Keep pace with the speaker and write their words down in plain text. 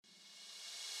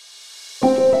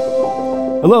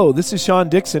Hello, this is Sean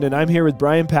Dixon, and I'm here with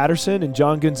Brian Patterson and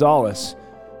John Gonzalez.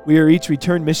 We are each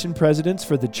returned mission presidents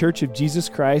for the Church of Jesus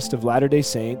Christ of Latter-day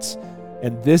Saints,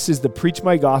 and this is the Preach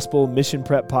My Gospel Mission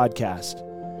Prep Podcast.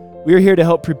 We are here to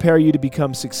help prepare you to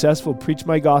become successful Preach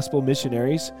My Gospel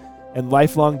missionaries and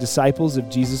lifelong disciples of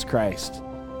Jesus Christ.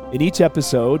 In each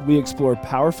episode, we explore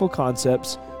powerful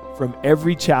concepts from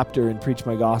every chapter in Preach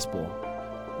My Gospel.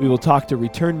 We will talk to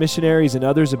returned missionaries and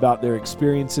others about their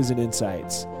experiences and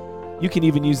insights. You can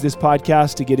even use this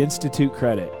podcast to get Institute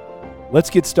credit. Let's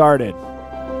get started.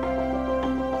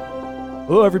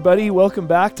 Hello, everybody. Welcome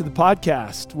back to the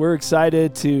podcast. We're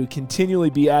excited to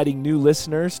continually be adding new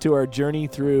listeners to our journey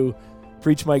through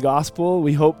Preach My Gospel.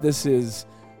 We hope this is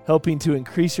helping to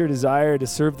increase your desire to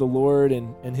serve the Lord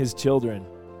and His children.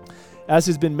 As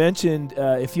has been mentioned,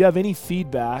 if you have any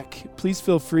feedback, please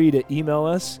feel free to email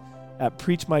us at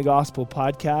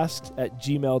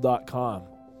preachmygospelpodcast@gmail.com.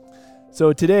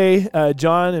 So today,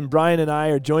 John and Brian and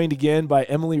I are joined again by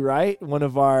Emily Wright, one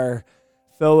of our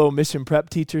fellow mission prep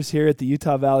teachers here at the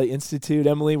Utah Valley Institute.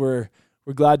 Emily, we're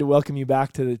glad to welcome you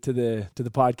back to the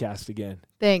podcast again.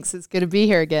 Thanks. It's good to be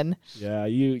here again. Yeah,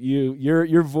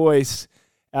 your voice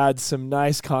adds some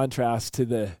nice contrast to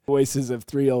the voices of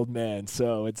three old men.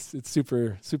 So it's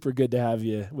super good to have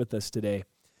you with us today.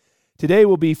 Today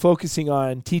we'll be focusing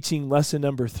on teaching lesson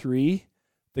number 3,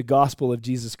 the gospel of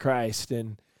Jesus Christ.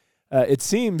 And it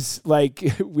seems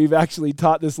like we've actually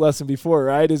taught this lesson before,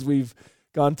 right? As we've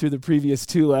gone through the previous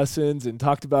 2 lessons and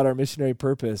talked about our missionary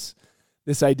purpose,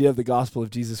 this idea of the gospel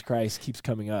of Jesus Christ keeps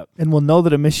coming up. And we'll know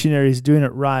that a missionary is doing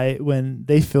it right when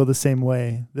they feel the same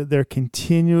way, that they're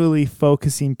continually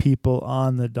focusing people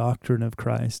on the doctrine of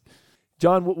Christ.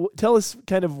 John, tell us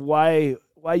kind of why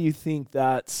you think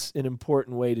that's an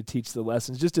important way to teach the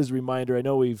lessons. Just as a reminder, I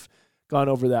know we've gone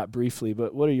over that briefly,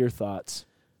 but what are your thoughts?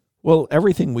 Well,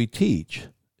 everything we teach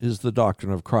is the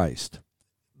doctrine of Christ.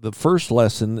 The first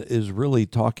lesson is really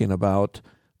talking about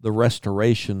the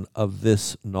restoration of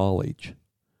this knowledge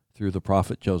through the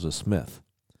prophet Joseph Smith.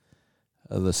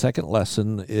 The second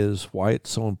lesson is why it's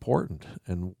so important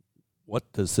and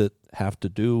what does it have to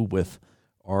do with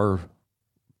our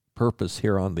purpose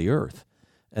here on the earth.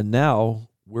 And now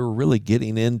we're really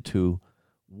getting into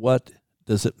what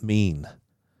does it mean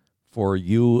for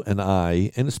you and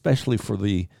I, and especially for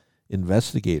the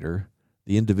investigator,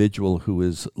 the individual who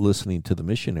is listening to the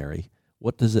missionary.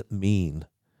 What does it mean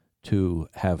to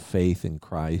have faith in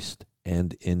Christ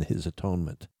and in His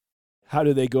atonement? How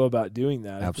do they go about doing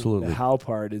that? Absolutely. I think the how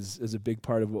part is a big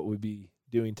part of what we'll be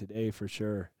doing today for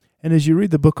sure. And as you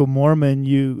read the Book of Mormon,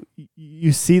 you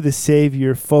see the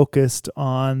Savior focused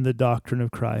on the doctrine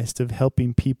of Christ, of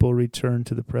helping people return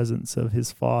to the presence of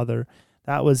His Father.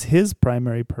 That was His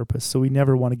primary purpose, so we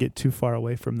never want to get too far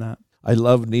away from that. I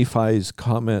love Nephi's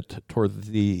comment toward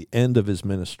the end of his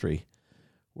ministry,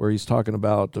 where he's talking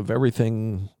about, of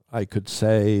everything I could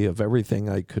say, of everything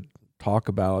I could talk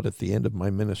about at the end of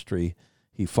my ministry,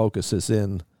 he focuses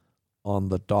in on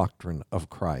the doctrine of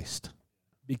Christ.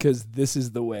 Because this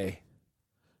is the way.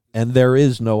 And there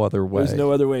is no other way. There's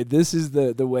no other way. This is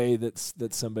the way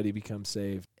that somebody becomes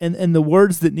saved. And the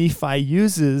words that Nephi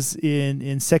uses in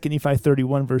 2 Nephi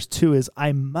 31 verse 2 is,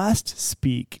 I must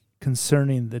speak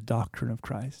concerning the doctrine of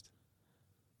Christ.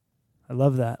 I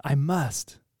love that. I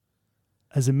must.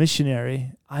 As a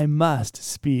missionary, I must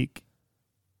speak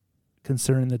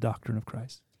concerning the doctrine of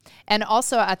Christ. And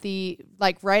also at the,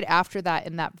 right after that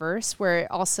in that verse where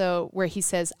he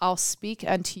says, I'll speak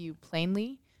unto you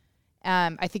plainly.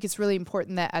 I think it's really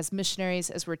important that as missionaries,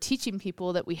 as we're teaching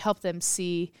people, that we help them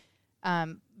see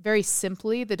very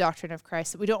simply the doctrine of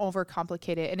Christ, that we don't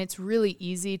overcomplicate it. And it's really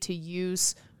easy to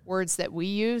use words that we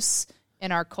use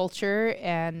in our culture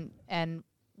and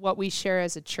what we share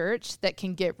as a church that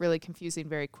can get really confusing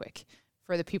very quick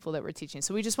for the people that we're teaching.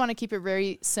 So we just want to keep it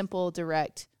very simple,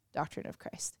 direct doctrine of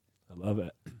Christ. I love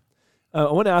it.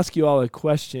 I want to ask you all a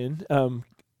question.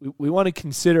 We want to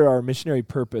consider our missionary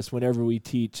purpose whenever we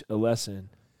teach a lesson.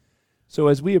 So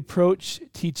as we approach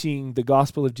teaching the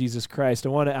gospel of Jesus Christ, I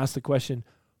want to ask the question,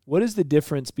 what is the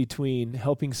difference between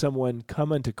helping someone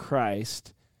come unto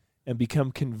Christ and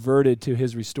become converted to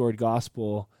His restored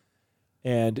gospel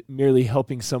and merely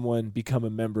helping someone become a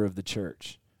member of the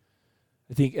church?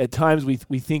 I think at times we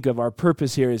think of our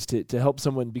purpose here is to help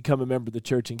someone become a member of the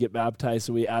church and get baptized,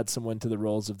 so we add someone to the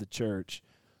roles of the church.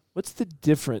 What's the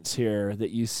difference here that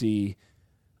you see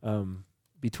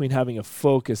between having a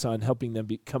focus on helping them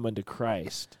come unto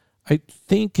Christ? I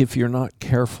think if you're not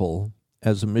careful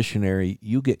as a missionary,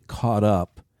 you get caught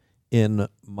up in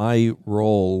my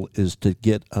role is to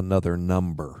get another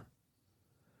number.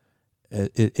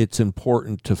 It's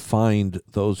important to find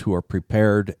those who are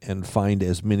prepared and find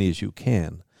as many as you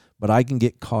can. But I can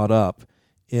get caught up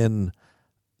in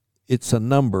it's a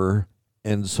number,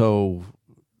 and so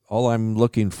all I'm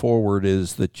looking forward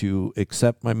is that you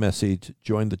accept my message,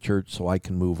 join the church so I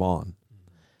can move on.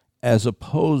 As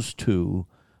opposed to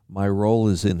my role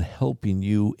is in helping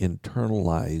you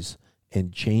internalize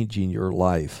and changing your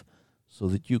life so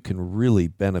that you can really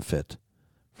benefit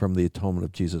from the atonement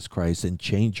of Jesus Christ and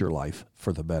change your life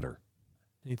for the better.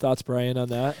 Any thoughts, Brian, on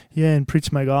that? Yeah, in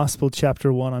Preach My Gospel,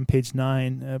 chapter 1 on page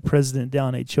 9, President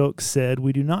Dallin H. Oaks said,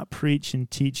 "We do not preach and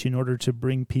teach in order to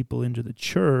bring people into the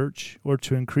church or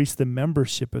to increase the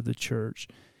membership of the church.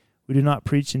 We do not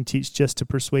preach and teach just to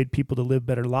persuade people to live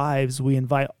better lives. We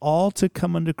invite all to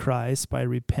come unto Christ by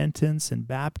repentance and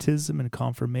baptism and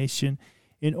confirmation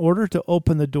in order to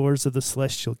open the doors of the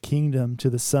celestial kingdom to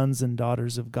the sons and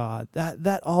daughters of God."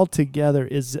 That altogether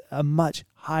is a much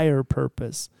higher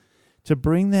purpose, to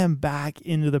bring them back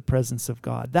into the presence of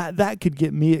God. That could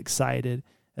get me excited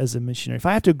as a missionary. If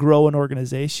I have to grow an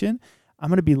organization, I'm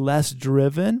going to be less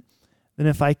driven than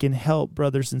if I can help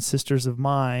brothers and sisters of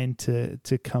mine to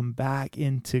come back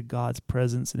into God's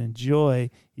presence and enjoy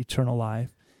eternal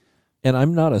life. And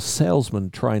I'm not a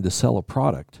salesman trying to sell a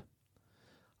product.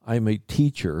 I'm a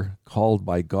teacher called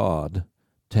by God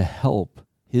to help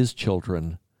his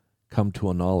children come to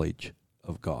a knowledge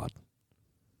of God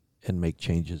and make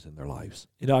changes in their lives.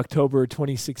 In October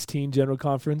 2016 General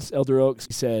Conference, Elder Oaks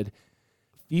said,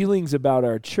 "Feelings about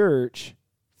our church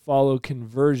follow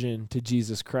conversion to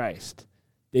Jesus Christ.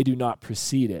 They do not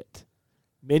precede it.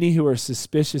 Many who are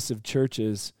suspicious of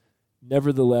churches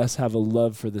nevertheless have a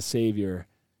love for the Savior,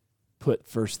 put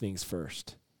first things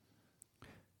first."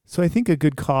 So I think a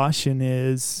good caution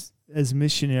is, as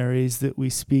missionaries, that we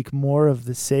speak more of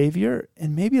the Savior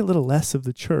and maybe a little less of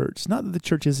the church. Not that the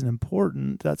church isn't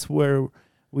important. That's where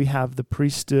we have the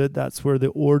priesthood. That's where the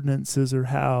ordinances are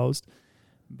housed.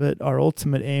 But our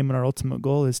ultimate aim and our ultimate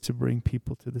goal is to bring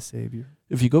people to the Savior.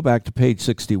 If you go back to page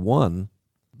 61,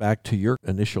 back to your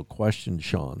initial question,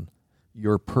 Sean,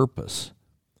 your purpose.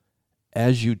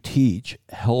 As you teach,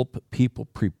 help people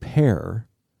prepare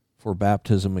for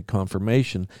baptism and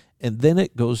confirmation. And then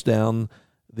it goes down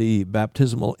the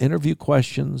baptismal interview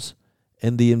questions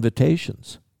and the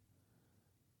invitations.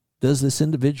 Does this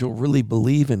individual really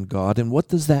believe in God? And what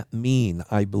does that mean,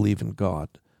 I believe in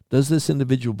God? Does this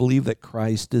individual believe that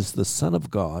Christ is the Son of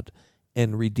God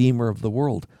and Redeemer of the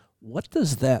world? What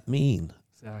does that mean?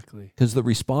 Exactly. Because the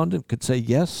respondent could say,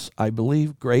 yes, I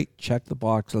believe, great, check the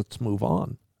box, let's move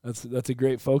on. That's a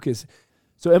great focus.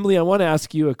 So, Emily, I want to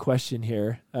ask you a question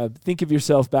here. Think of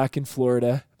yourself back in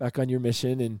Florida, back on your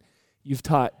mission, and you've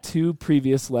taught 2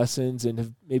 previous lessons and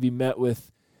have maybe met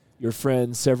with your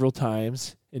friends several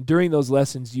times. And during those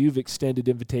lessons, you've extended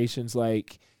invitations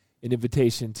like an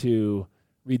invitation to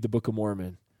read the Book of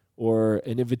Mormon or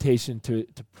an invitation to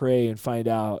pray and find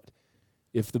out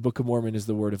if the Book of Mormon is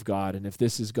the Word of God and if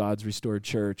this is God's restored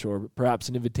church, or perhaps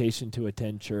an invitation to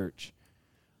attend church,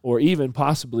 or even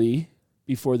possibly,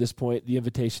 before this point, the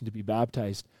invitation to be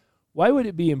baptized. Why would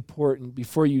it be important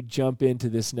before you jump into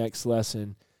this next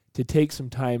lesson to take some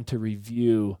time to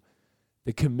review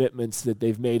the commitments that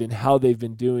they've made and how they've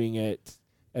been doing it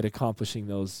at accomplishing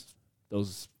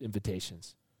those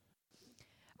invitations?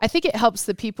 I think it helps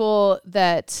the people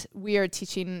that we are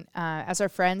teaching as our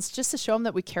friends just to show them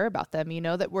that we care about them,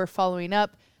 that we're following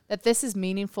up, that this is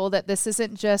meaningful, that this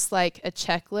isn't just like a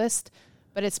checklist,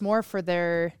 but it's more for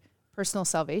their personal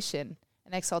salvation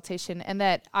and exaltation, and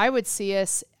that I would see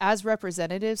us as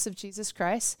representatives of Jesus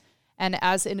Christ and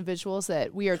as individuals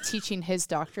that we are teaching his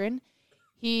doctrine.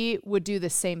 He would do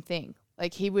the same thing.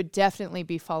 Like, he would definitely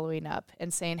be following up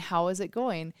and saying, how is it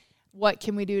going? What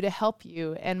can we do to help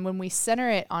you? And when we center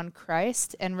it on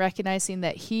Christ and recognizing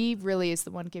that he really is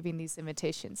the one giving these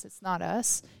invitations, it's not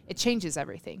us, it changes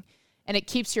everything. And it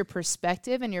keeps your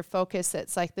perspective and your focus.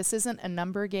 That's like, this isn't a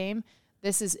number game.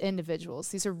 This is individuals.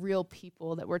 These are real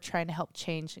people that we're trying to help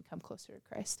change and come closer to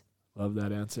Christ. Love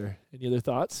that answer. Any other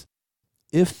thoughts?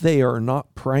 If they are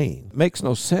not praying, it makes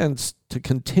no sense to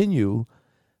continue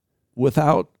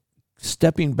without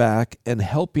stepping back and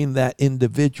helping that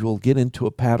individual get into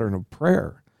a pattern of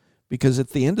prayer. Because at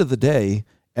the end of the day,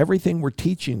 everything we're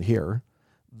teaching here,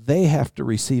 they have to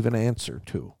receive an answer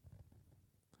to.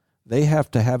 They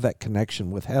have to have that connection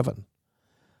with heaven.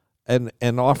 And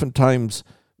oftentimes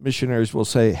missionaries will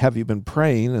say, have you been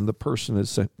praying? And the person is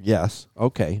saying, yes,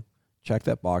 okay, check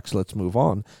that box, let's move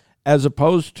on. As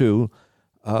opposed to,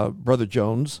 Brother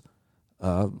Jones,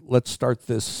 let's start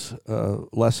this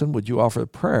lesson. Would you offer a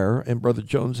prayer? And Brother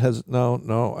Jones has,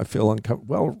 no, I feel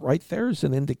uncomfortable. Well, right there is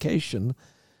an indication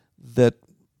that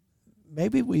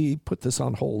maybe we put this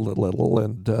on hold a little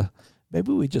and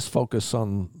maybe we just focus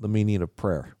on the meaning of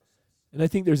prayer. And I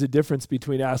think there's a difference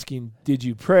between asking, did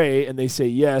you pray? And they say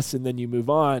yes, and then you move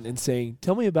on, and saying,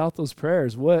 tell me about those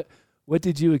prayers. What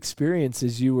did you experience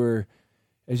as you were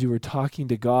talking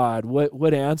to God?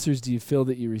 What answers do you feel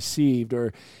that you received?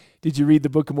 Or did you read the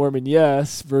Book of Mormon?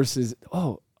 Yes, versus,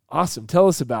 oh, awesome. Tell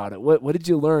us about it. What did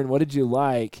you learn? What did you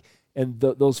like? And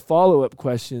those follow-up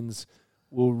questions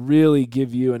will really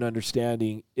give you an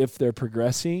understanding if they're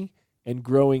progressing and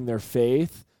growing their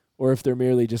faith, or if they're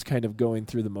merely just kind of going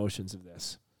through the motions of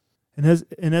this. And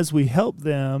as we help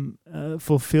them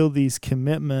fulfill these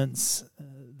commitments,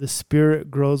 the Spirit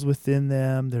grows within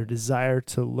them. Their desire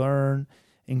to learn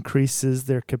increases.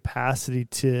 Their capacity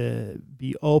to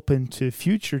be open to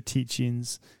future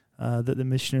teachings that the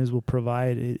missionaries will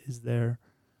provide is there.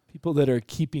 People that are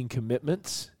keeping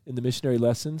commitments in the missionary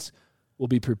lessons will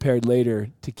be prepared later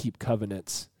to keep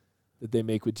covenants that they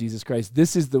make with Jesus Christ.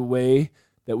 This is the way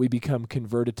that we become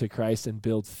converted to Christ and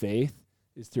build faith,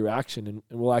 is through action.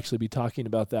 And we'll actually be talking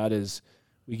about that as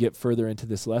we get further into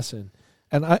this lesson.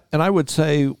 And I would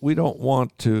say we don't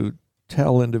want to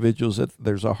tell individuals that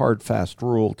there's a hard, fast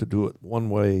rule to do it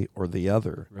one way or the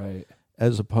other. Right.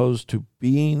 As opposed to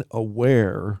being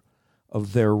aware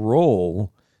of their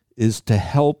role is to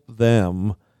help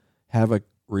them have a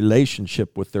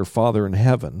relationship with their Father in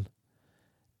heaven,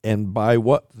 and by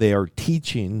what they are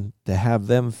teaching, to have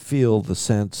them feel the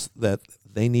sense that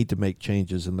they need to make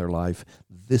changes in their life.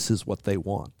 This is what they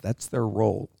want. That's their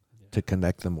role, to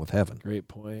connect them with heaven. Great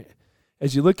point.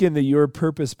 As you look in the Your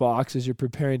Purpose box, as you're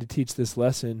preparing to teach this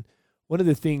lesson, one of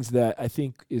the things that I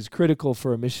think is critical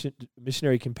for a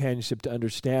missionary companionship to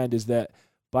understand is that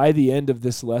by the end of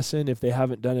this lesson, if they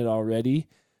haven't done it already,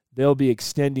 they'll be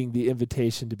extending the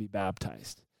invitation to be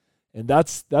baptized. And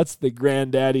that's the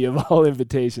granddaddy of all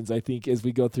invitations, I think, as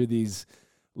we go through these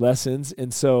lessons.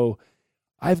 And so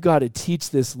I've got to teach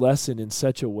this lesson in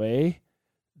such a way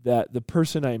that the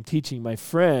person I'm teaching, my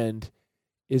friend,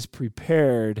 is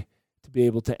prepared to be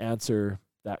able to answer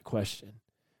that question,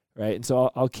 right? And so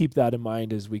I'll keep that in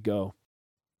mind as we go.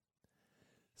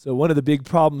 So one of the big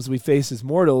problems we face as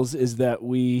mortals is that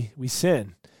we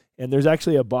sin. And there's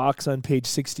actually a box on page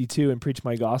 62 in Preach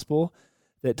My Gospel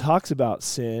that talks about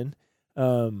sin.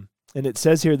 And it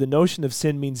says here, the notion of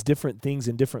sin means different things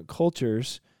in different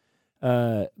cultures.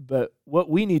 But what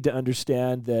we need to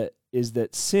understand is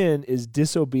that sin is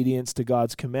disobedience to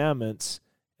God's commandments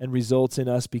and results in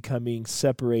us becoming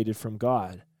separated from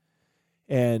God.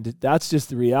 And that's just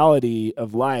the reality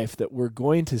of life, that we're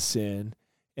going to sin.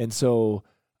 And so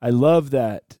I love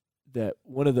that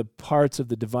one of the parts of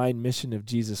the divine mission of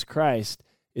Jesus Christ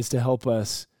is to help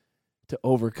us to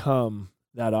overcome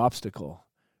that obstacle.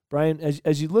 Brian,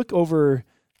 as you look over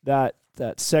that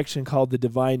section called the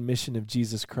divine mission of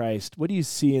Jesus Christ, what do you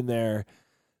see in there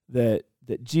that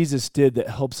Jesus did that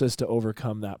helps us to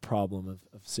overcome that problem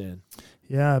of sin?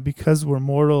 Yeah, because we're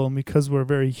mortal and because we're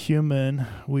very human,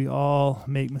 we all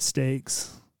make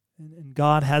mistakes. And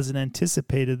God hasn't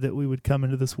anticipated that we would come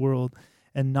into this world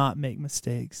and not make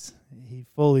mistakes. He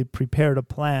fully prepared a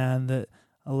plan that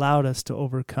allowed us to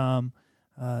overcome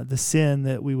the sin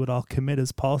that we would all commit,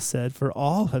 as Paul said, for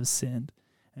all have sinned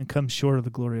and come short of the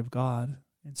glory of God.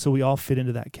 And so we all fit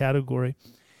into that category.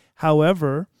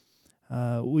 However,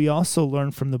 we also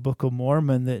learn from the Book of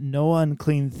Mormon that no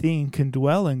unclean thing can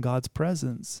dwell in God's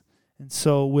presence. And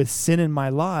so with sin in my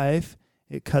life,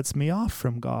 it cuts me off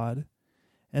from God.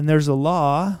 And there's a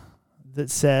law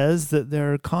that says that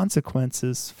there are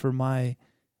consequences for my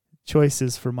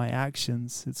choices, for my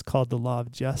actions. It's called the law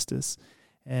of justice.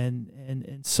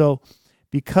 And so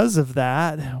because of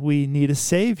that, we need a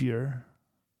Savior.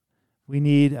 We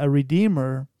need a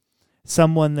Redeemer,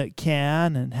 someone that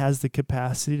can and has the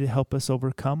capacity to help us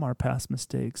overcome our past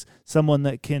mistakes, someone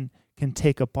that can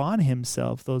take upon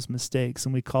himself those mistakes.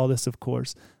 And we call this, of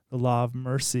course, the law of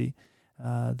mercy,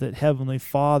 that Heavenly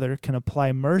Father can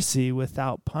apply mercy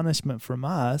without punishment from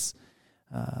us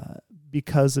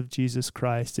because of Jesus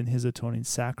Christ and his atoning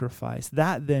sacrifice.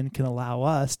 That then can allow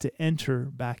us to enter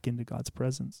back into God's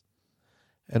presence.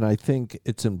 And I think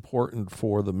it's important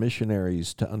for the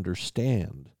missionaries to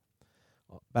understand,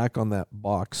 back on that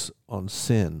box on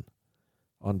sin,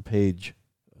 on page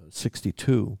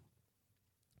 62,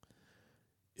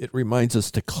 it reminds us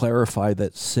to clarify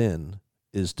that sin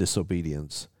is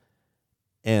disobedience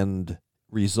and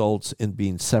results in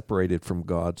being separated from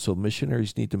God. So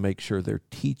missionaries need to make sure they're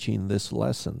teaching this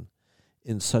lesson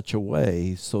in such a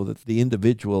way so that the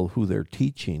individual who they're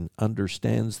teaching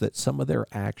understands that some of their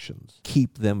actions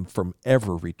keep them from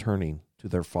ever returning to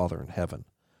their Father in heaven.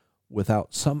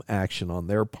 without some action on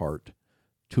their part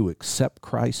to accept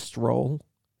Christ's role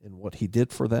in what he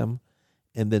did for them,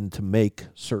 and then to make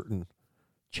certain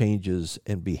changes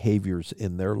and behaviors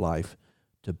in their life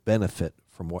to benefit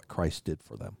from what Christ did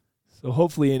for them. So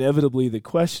hopefully, inevitably, the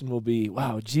question will be,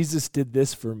 wow, Jesus did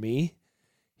this for me.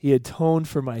 He atoned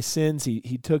for my sins.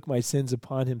 He took my sins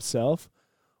upon himself.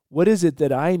 What is it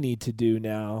that I need to do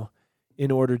now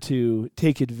in order to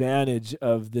take advantage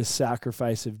of this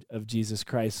sacrifice of Jesus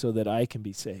Christ so that I can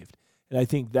be saved? And I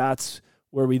think that's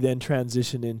where we then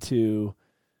transition into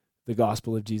the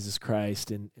gospel of Jesus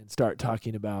Christ and start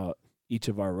talking about each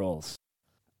of our roles.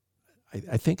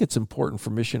 I think it's important for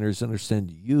missionaries to understand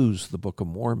to use the Book of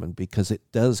Mormon because it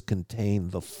does contain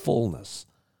the fullness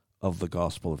of the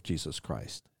gospel of Jesus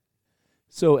Christ.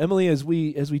 So, Emily, as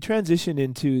we transition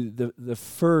into the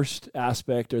first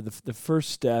aspect or the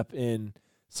first step in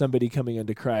somebody coming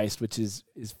unto Christ, which is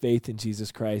faith in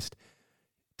Jesus Christ,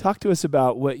 talk to us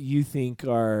about what you think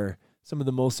are some of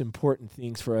the most important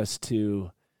things for us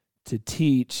to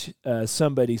teach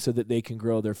somebody so that they can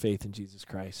grow their faith in Jesus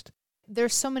Christ.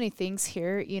 There's so many things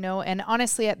here, and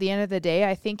honestly, at the end of the day,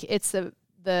 I think it's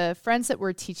the friends that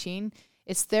we're teaching,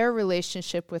 it's their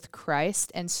relationship with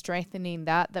Christ and strengthening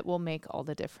that will make all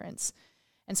the difference.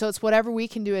 And so it's whatever we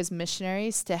can do as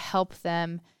missionaries to help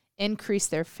them increase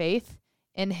their faith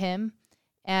in him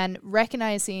and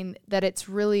recognizing that it's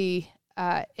really,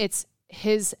 it's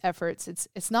his efforts.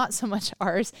 It's not so much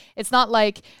ours. It's not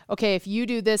like, okay, if you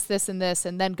do this, this, and this,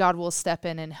 and then God will step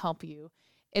in and help you.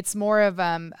 It's more of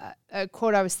a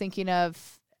quote I was thinking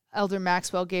of. Elder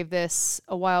Maxwell gave this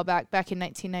a while back in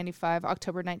 1995,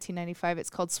 October 1995. It's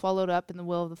called Swallowed Up in the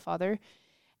Will of the Father.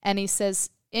 And he says,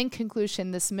 in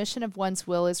conclusion, the submission of one's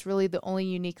will is really the only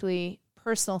uniquely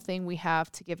personal thing we have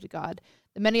to give to God.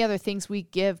 The many other things we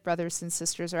give, brothers and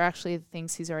sisters, are actually the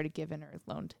things he's already given or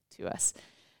loaned to us.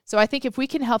 So I think if we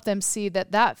can help them see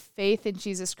that faith in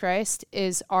Jesus Christ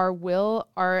is our will,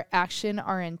 our action,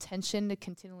 our intention to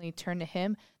continually turn to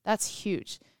him, that's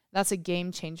huge. That's a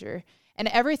game changer. And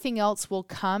everything else will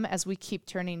come as we keep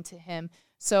turning to him.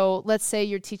 So let's say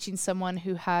you're teaching someone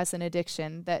who has an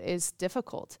addiction that is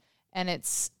difficult and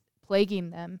it's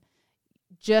plaguing them.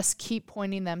 Just keep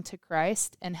pointing them to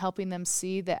Christ and helping them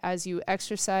see that as you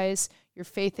exercise your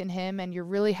faith in him and you're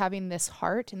really having this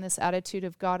heart and this attitude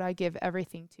of, God, I give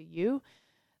everything to you,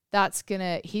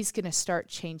 he's gonna start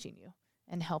changing you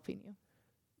and helping you.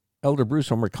 Elder Bruce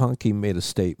Omerkonke made a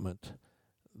statement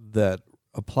that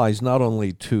applies not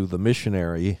only to the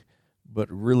missionary, but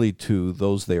really to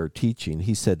those they are teaching.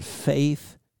 He said,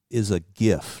 faith is a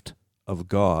gift of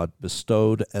God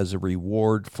bestowed as a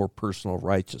reward for personal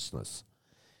righteousness.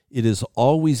 It is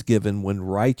always given when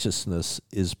righteousness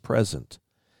is present,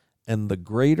 and the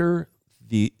greater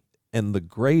the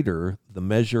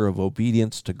measure of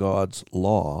obedience to God's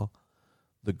law,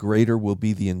 the greater will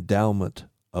be the endowment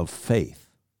of faith.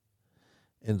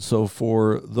 And so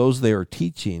for those they are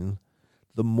teaching,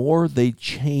 the more they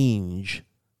change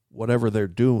whatever they're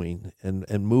doing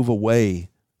and move away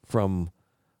from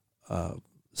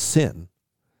sin,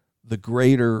 the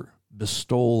greater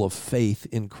bestowal of faith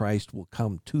in Christ will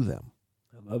come to them.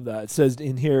 I love that. It says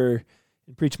in here,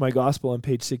 in Preach My Gospel on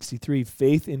page 63,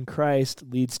 faith in Christ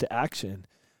leads to action.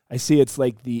 I see it's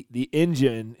like the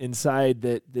engine inside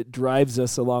that drives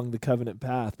us along the covenant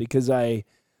path. Because I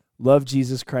love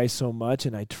Jesus Christ so much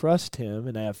and I trust him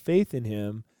and I have faith in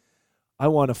him, I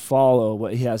want to follow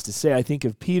what he has to say. I think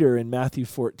of Peter in Matthew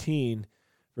 14,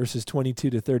 verses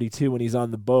 22 to 32, when he's on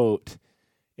the boat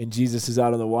and Jesus is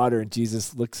out on the water and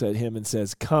Jesus looks at him and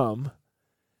says, come.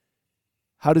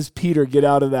 How does Peter get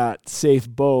out of that safe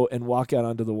boat and walk out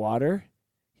onto the water?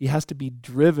 He has to be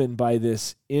driven by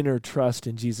this inner trust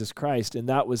in Jesus Christ. And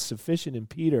that was sufficient in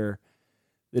Peter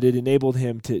that it enabled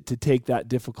him to take that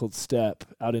difficult step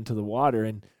out into the water.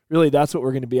 And really that's what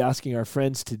we're going to be asking our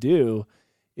friends to do,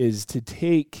 is to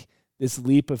take this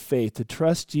leap of faith, to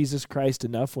trust Jesus Christ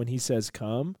enough when he says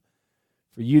come,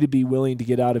 for you to be willing to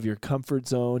get out of your comfort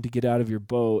zone, to get out of your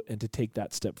boat, and to take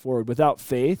that step forward. Without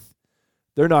faith,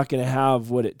 they're not going to have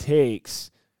what it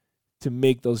takes to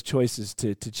make those choices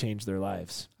to change their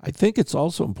lives. I think it's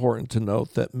also important to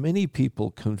note that many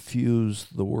people confuse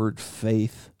the word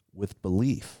faith with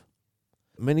belief.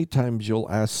 Many times you'll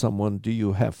ask someone, do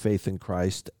you have faith in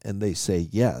Christ? And they say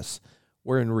yes,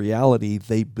 where in reality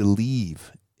they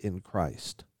believe in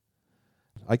Christ.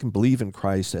 I can believe in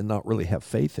Christ and not really have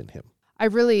faith in him. I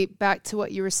really, back to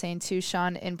what you were saying too,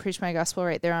 Sean, in Preach My Gospel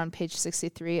right there on page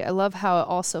 63, I love how it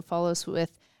also follows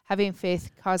with having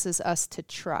faith causes us to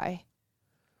try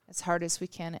as hard as we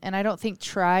can. And I don't think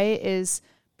try is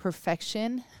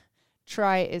perfection.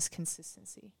 Try is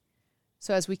consistency.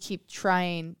 So as we keep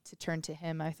trying to turn to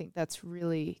him, I think that's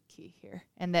really key here,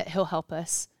 and that he'll help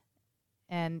us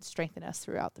and strengthen us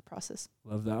throughout the process.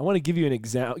 Love that. I want to give you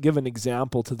give an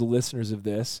example to the listeners of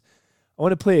this. I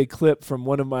want to play a clip from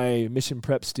one of my mission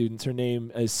prep students. Her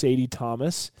name is Sadie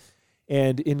Thomas.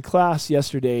 And in class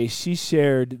yesterday, she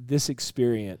shared this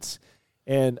experience.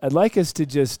 And I'd like us to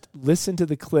just listen to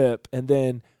the clip, and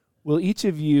then will each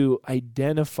of you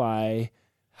identify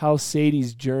how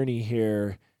Sadie's journey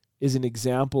here is an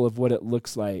example of what it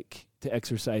looks like to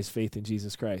exercise faith in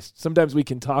Jesus Christ. Sometimes we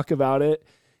can talk about it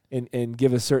and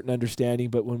give a certain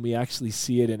understanding, but when we actually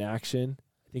see it in action,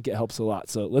 I think it helps a lot.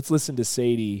 So let's listen to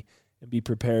Sadie and be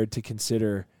prepared to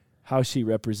consider how she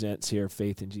represents here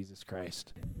faith in Jesus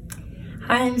Christ.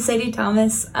 Hi, I'm Sadie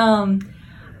Thomas.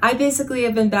 I basically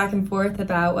have been back and forth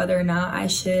about whether or not I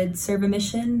should serve a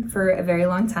mission for a very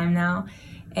long time now,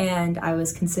 and I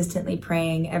was consistently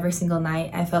praying every single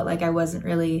night. I felt like I wasn't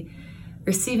really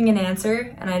receiving an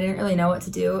answer, and I didn't really know what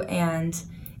to do, and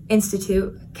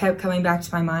Institute kept coming back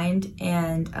to my mind,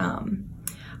 and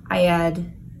I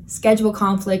had schedule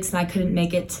conflicts and I couldn't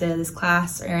make it to this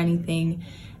class or anything.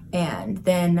 And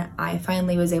then I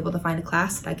finally was able to find a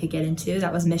class that I could get into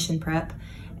that was mission prep.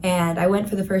 And I went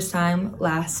for the first time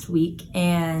last week,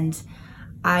 and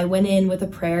I went in with a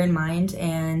prayer in mind,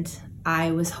 and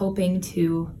I was hoping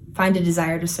to find a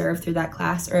desire to serve through that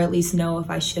class, or at least know if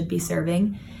I should be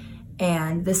serving.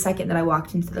 And the second that I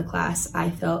walked into the class,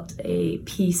 I felt a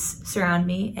peace surround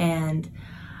me, and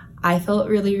I felt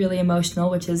really, really emotional,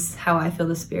 which is how I feel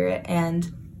the Spirit.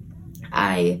 And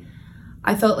I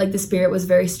felt like the Spirit was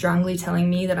very strongly telling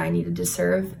me that I needed to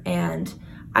serve. And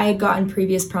I had gotten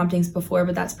previous promptings before,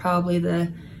 but that's probably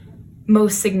the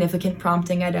most significant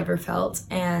prompting I'd ever felt.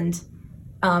 And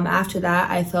after that,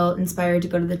 I felt inspired to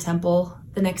go to the temple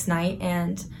the next night.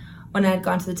 And when I had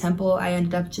gone to the temple, I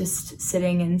ended up just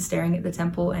sitting and staring at the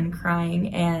temple and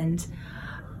crying. And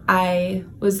I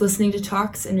was listening to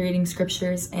talks and reading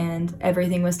scriptures, and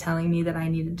everything was telling me that I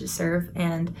needed to serve.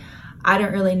 And I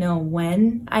don't really know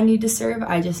when I need to serve.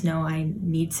 I just know I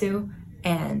need to.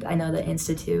 And I know the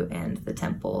Institute and the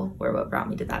temple were what brought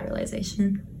me to that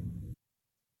realization.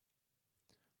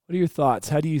 What are your thoughts?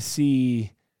 How do you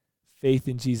see faith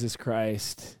in Jesus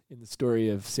Christ in the story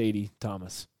of Sadie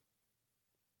Thomas?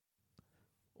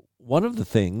 One of the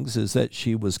things is that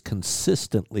she was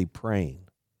consistently praying.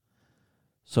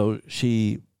 So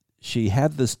she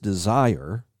had this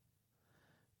desire,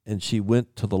 and she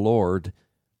went to the Lord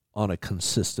on a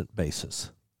consistent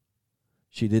basis.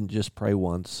 She didn't just pray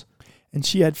once. And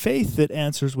she had faith that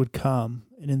answers would come.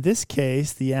 And in this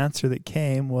case, the answer that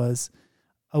came was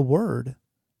a word,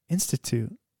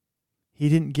 Institute. He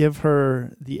didn't give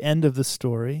her the end of the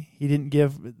story.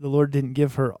 The Lord didn't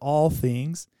give her all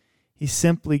things. He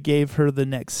simply gave her the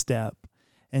next step.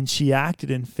 And she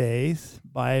acted in faith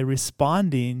by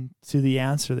responding to the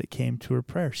answer that came to her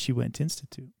prayer. She went to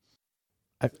Institute.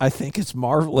 I think it's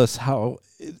marvelous how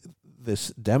this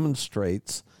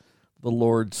demonstrates the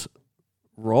Lord's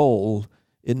role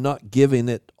in not giving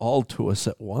it all to us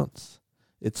at once.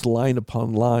 It's line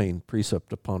upon line,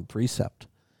 precept upon precept.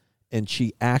 And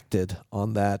she acted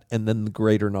on that, and then the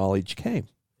greater knowledge came.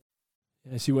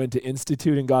 Yeah, she went to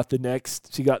Institute and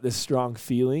she got this strong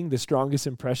feeling, the strongest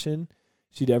impression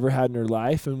she'd ever had in her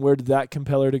life. And where did that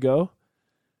compel her to go?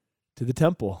 To the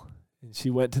temple. And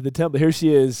she went to the temple. Here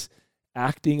she is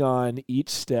acting on each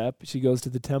step. She goes to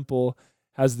the temple,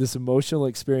 has this emotional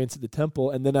experience at the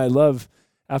temple. And then I love,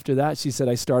 after that, she said,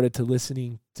 I started to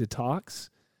listening to talks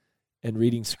and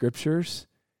reading scriptures.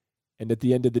 And at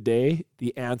the end of the day,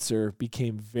 the answer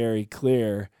became very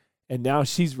clear. And now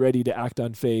she's ready to act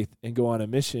on faith and go on a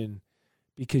mission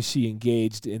because she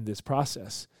engaged in this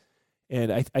process. And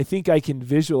I think I can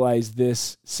visualize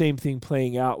this same thing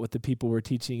playing out with the people we're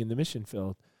teaching in the mission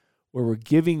field, where we're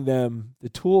giving them the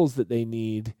tools that they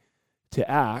need to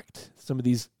act. Some of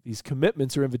these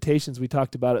commitments or invitations we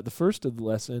talked about at the first of the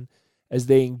lesson, as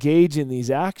they engage in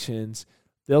these actions,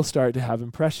 they'll start to have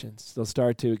impressions. They'll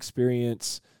start to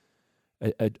experience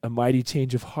a mighty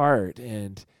change of heart.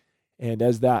 And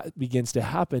as that begins to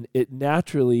happen, it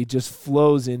naturally just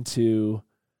flows into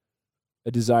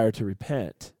a desire to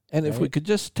repent. And if we could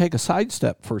just take a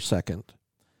sidestep for a second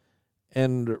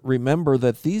and remember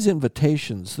that these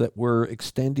invitations that we're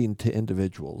extending to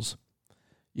individuals,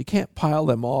 you can't pile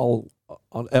them all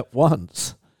on at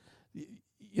once.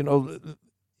 You know,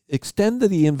 extend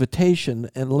the invitation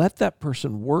and let that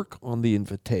person work on the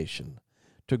invitation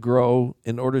to grow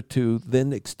in order to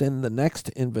then extend the next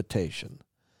invitation.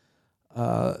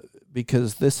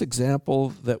 Because this example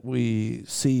that we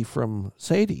see from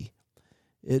Sadie,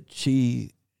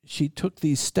 she took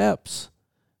these steps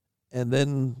And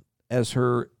then as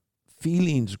her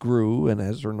feelings grew and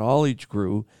as her knowledge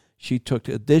grew, she took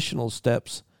additional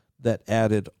steps that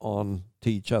added on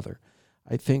to each other.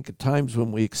 I think at times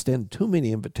when we extend too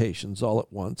many invitations all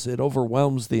at once, it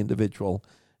overwhelms the individual,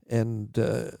 and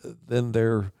then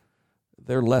they're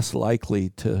less likely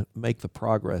to make the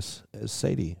progress as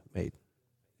Sadie made.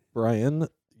 Brian,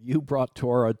 you brought to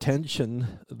our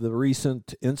attention the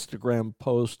recent Instagram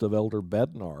post of Elder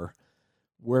Bednar,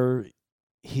 where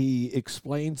he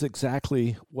explains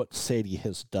exactly what Sadie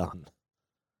has done.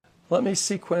 Let me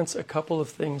sequence a couple of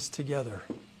things together.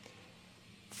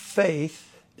 Faith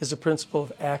is a principle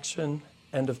of action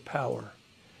and of power.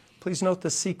 Please note the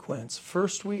sequence.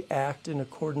 First, we act in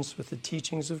accordance with the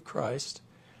teachings of Christ.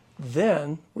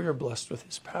 Then we are blessed with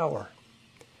his power.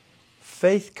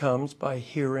 Faith comes by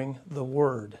hearing the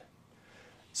word.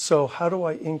 So how do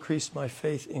I increase my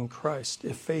faith in Christ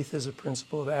if faith is a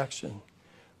principle of action?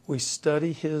 We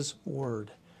study his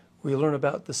word. We learn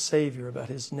about the Savior, about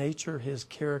his nature, his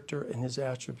character, and his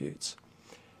attributes.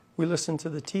 We listen to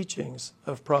the teachings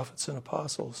of prophets and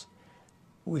apostles.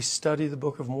 We study the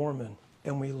Book of Mormon,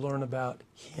 and we learn about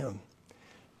him.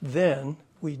 Then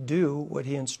we do what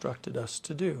he instructed us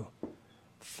to do.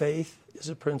 Faith is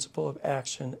a principle of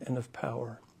action and of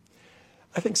power.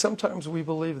 I think sometimes we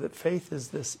believe that faith is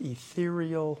this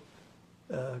ethereal,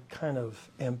 kind of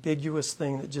ambiguous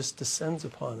thing that just descends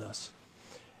upon us.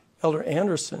 Elder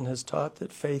Anderson has taught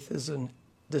that faith is a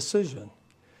decision.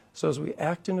 So as we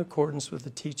act in accordance with the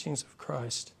teachings of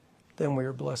Christ, then we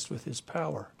are blessed with his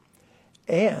power.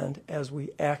 And as we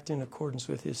act in accordance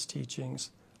with his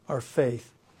teachings, our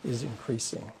faith is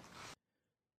increasing.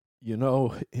 You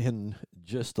know, in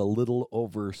just a little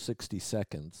over 60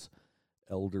 seconds,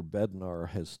 Elder Bednar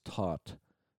has taught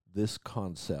this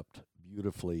concept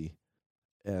beautifully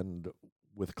and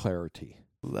with clarity.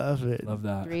 Love it. Love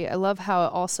that. I love how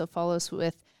it also follows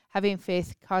with having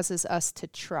faith causes us to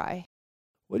try.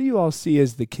 What do you all see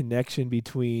as the connection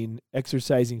between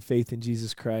exercising faith in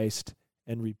Jesus Christ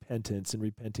and repentance and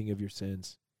repenting of your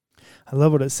sins? I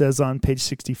love what it says on page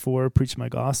 64, Preach My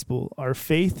Gospel. Our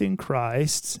faith in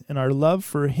Christ and our love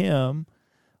for him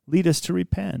lead us to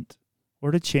repent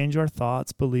or to change our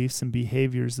thoughts, beliefs, and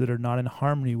behaviors that are not in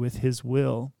harmony with his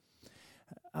will.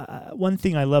 One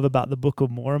thing I love about the Book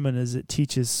of Mormon is it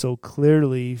teaches so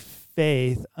clearly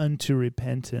faith unto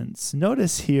repentance.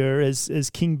 Notice here, as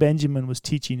King Benjamin was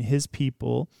teaching his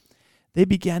people, they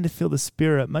began to feel the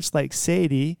Spirit. Much like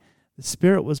Sadie, the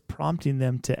Spirit was prompting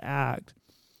them to act.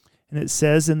 And it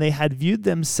says, and they had viewed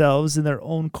themselves in their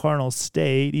own carnal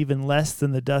state, even less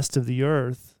than the dust of the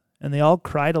earth. And they all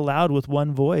cried aloud with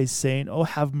one voice, saying, Oh,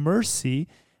 have mercy,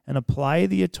 and apply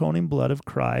the atoning blood of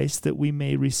Christ, that we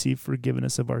may receive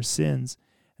forgiveness of our sins,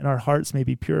 and our hearts may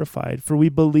be purified. For we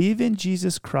believe in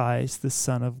Jesus Christ, the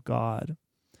Son of God.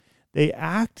 They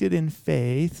acted in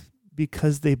faith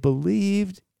because they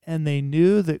believed and they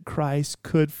knew that Christ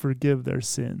could forgive their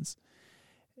sins.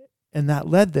 And that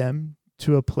led them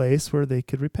to a place where they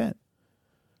could repent.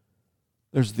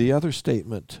 There's the other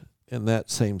statement in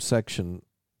that same section,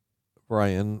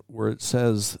 Brian, where it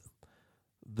says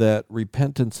that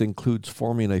repentance includes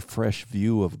forming a fresh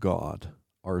view of God,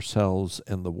 ourselves,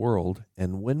 and the world.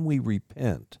 And when we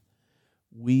repent,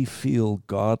 we feel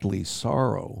godly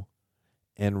sorrow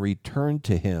and return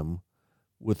to him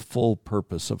with full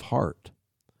purpose of heart.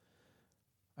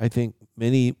 I think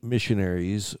many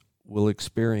missionaries will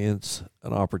experience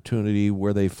an opportunity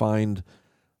where they find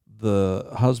the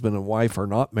husband and wife are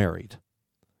not married,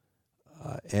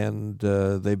 and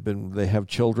they have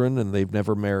children and they've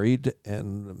never married,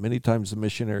 and many times the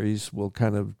missionaries will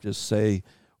kind of just say,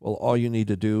 well, all you need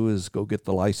to do is go get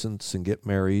the license and get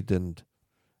married, and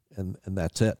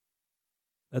that's it.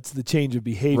 That's the change of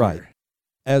behavior. Right.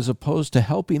 As opposed to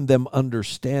helping them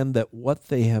understand that what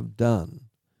they have done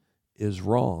is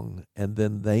wrong, and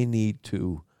then they need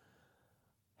to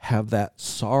have that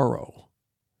sorrow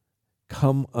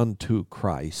come unto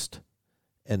Christ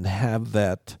and have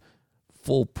that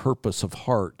full purpose of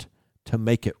heart to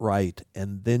make it right,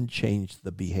 and then change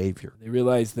the behavior. They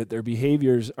realize that their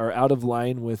behaviors are out of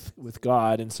line with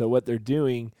God, and so what they're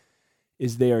doing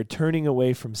is they are turning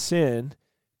away from sin,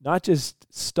 not just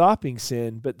stopping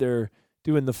sin, but they're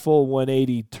doing the full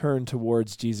 180 turn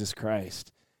towards Jesus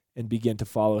Christ and begin to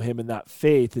follow him, and that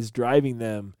faith is driving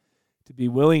them to be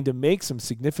willing to make some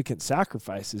significant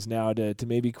sacrifices now to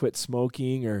maybe quit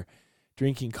smoking or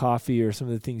drinking coffee or some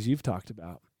of the things you've talked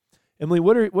about. Emily,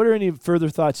 what are any further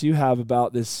thoughts you have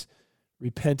about this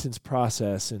repentance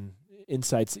process and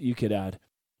insights that you could add?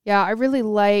 Yeah, I really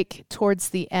like towards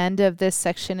the end of this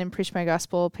section in Preach My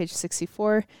Gospel, page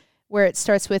 64, where it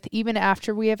starts with, even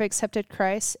after we have accepted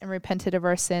Christ and repented of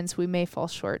our sins, we may fall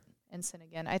short and sin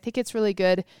again. I think it's really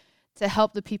good to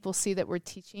help the people see that we're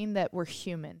teaching that we're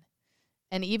human.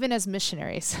 And even as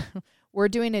missionaries, we're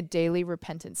doing a daily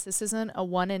repentance. This isn't a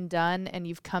one and done and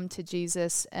you've come to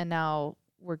Jesus and now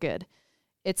we're good.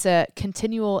 It's a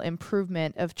continual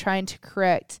improvement of trying to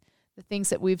correct the things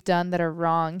that we've done that are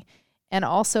wrong, and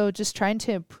also just trying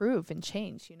to improve and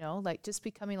change, like just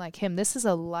becoming like him. This is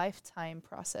a lifetime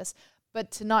process,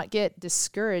 but to not get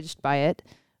discouraged by it,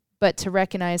 but to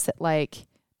recognize that like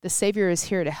the Savior is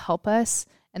here to help us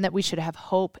and that we should have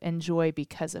hope and joy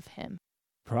because of him.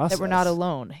 Process. That we're not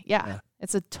alone. Yeah.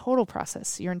 It's a total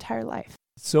process your entire life.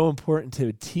 It's so important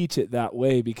to teach it that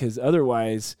way, because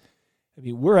otherwise,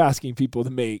 we're asking people to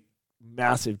make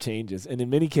massive changes. And in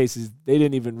many cases, they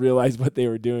didn't even realize what they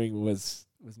were doing was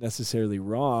necessarily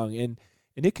wrong. And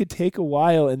it could take a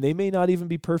while, and they may not even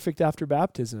be perfect after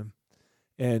baptism.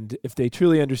 And if they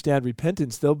truly understand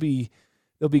repentance, they'll be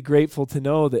grateful to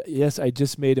know that, yes, I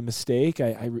just made a mistake.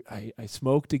 I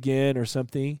smoked again or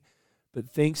something. But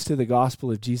thanks to the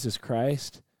gospel of Jesus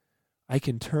Christ, I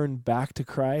can turn back to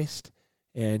Christ,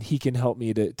 and he can help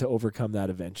me to overcome that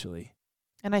eventually.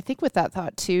 And I think with that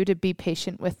thought, too, to be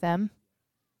patient with them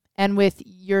and with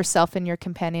yourself and your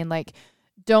companion. Like,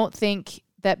 don't think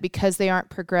that because they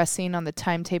aren't progressing on the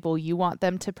timetable you want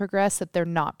them to progress, that they're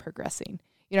not progressing.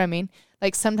 You know what I mean?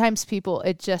 Like, sometimes people,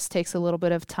 it just takes a little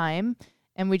bit of time,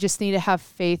 and we just need to have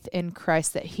faith in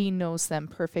Christ that he knows them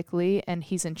perfectly and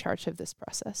he's in charge of this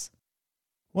process.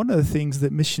 One of the things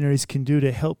that missionaries can do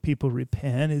to help people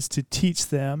repent is to teach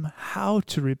them how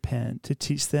to repent, to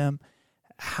teach them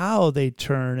how they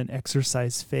turn and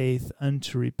exercise faith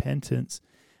unto repentance.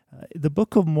 The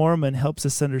Book of Mormon helps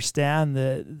us understand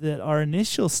that our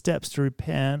initial steps to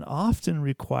repent often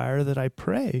require that I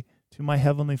pray to my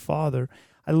Heavenly Father.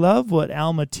 I love what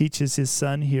Alma teaches his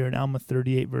son here in Alma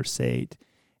 38, verse 8.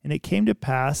 And it came to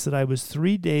pass that I was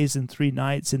 3 days and 3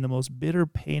 nights in the most bitter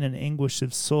pain and anguish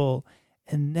of soul,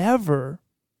 and never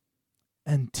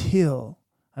until,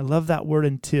 I love that word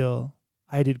until,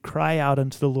 I did cry out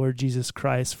unto the Lord Jesus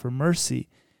Christ for mercy,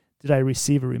 did I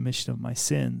receive a remission of my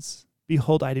sins.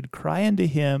 Behold, I did cry unto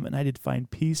him, and I did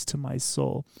find peace to my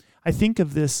soul. I think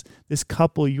of this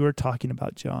couple you were talking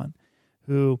about, John,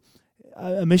 who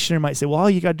a missionary might say, well, all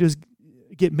you got to do is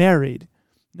get married.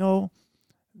 No,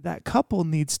 that couple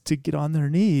needs to get on their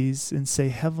knees and say,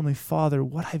 Heavenly Father,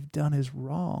 what I've done is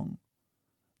wrong.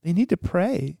 They need to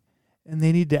pray, and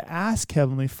they need to ask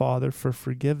Heavenly Father for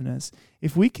forgiveness.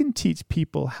 If we can teach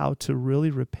people how to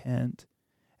really repent,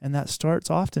 and that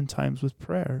starts oftentimes with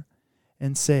prayer,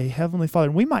 and say, Heavenly Father,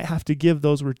 and we might have to give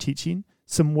those we're teaching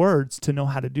some words to know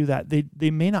how to do that.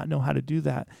 They may not know how to do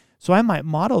that. So I might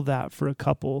model that for a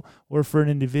couple or for an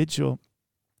individual.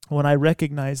 When I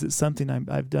recognize that something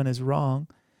I've done is wrong,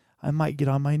 I might get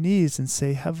on my knees and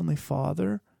say, Heavenly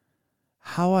Father,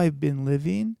 how I've been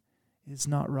living is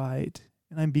not right.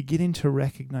 And I'm beginning to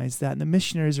recognize that. And the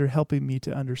missionaries are helping me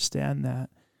to understand that.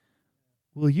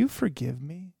 Will you forgive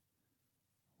me?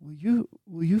 Will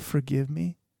you forgive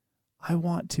me? I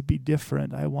want to be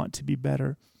different. I want to be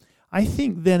better. I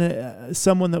think then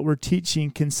someone that we're teaching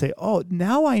can say, oh,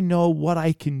 now I know what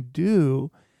I can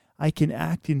do. I can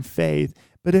act in faith.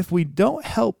 But if we don't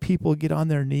help people get on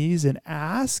their knees and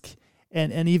ask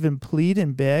and even plead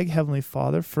and beg Heavenly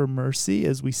Father for mercy,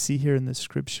 as we see here in the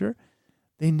scripture,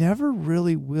 they never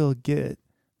really will get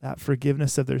that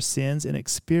forgiveness of their sins and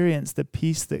experience the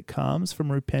peace that comes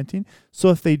from repenting. So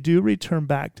if they do return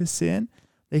back to sin,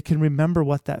 they can remember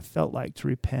what that felt like to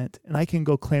repent. And I can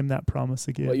go claim that promise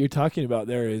again. What you're talking about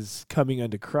there is coming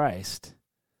unto Christ,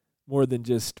 more than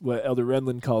just what Elder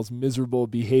Renlund calls miserable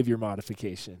behavior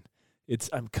modification. It's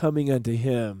I'm coming unto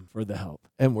him for the help.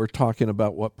 And we're talking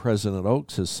about what President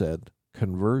Oaks has said,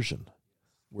 conversion.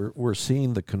 We're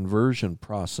seeing the conversion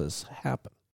process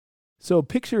happen. So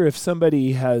picture if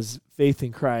somebody has faith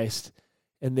in Christ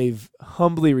and they've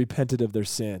humbly repented of their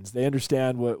sins. They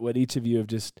understand what each of you have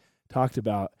just talked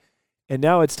about. And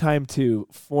now it's time to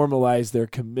formalize their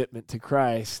commitment to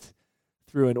Christ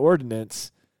through an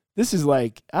ordinance. This is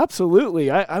like, absolutely,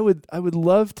 I would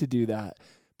love to do that.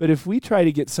 But if we try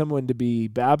to get someone to be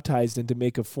baptized and to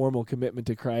make a formal commitment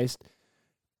to Christ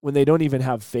when they don't even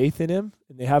have faith in him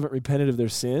and they haven't repented of their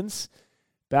sins,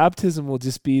 baptism will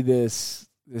just be this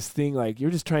thing like,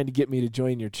 you're just trying to get me to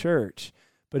join your church.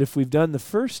 But if we've done the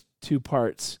first two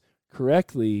parts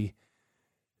correctly,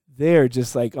 they're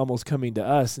just like almost coming to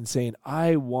us and saying,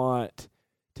 I want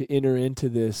to enter into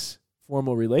this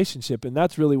formal relationship. And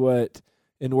that's really what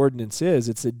an ordinance is.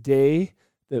 It's a day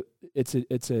that it's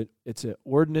an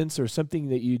ordinance or something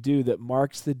that you do that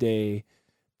marks the day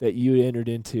that you entered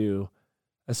into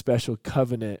a special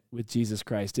covenant with Jesus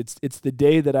Christ. It's the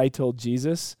day that I told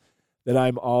Jesus that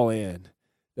I'm all in,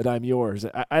 that I'm yours.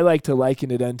 I like to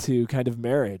liken it unto kind of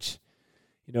marriage.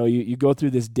 You know, you go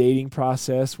through this dating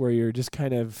process where you're just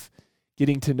kind of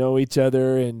getting to know each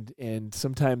other, and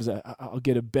sometimes I'll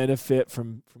get a benefit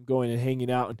from going and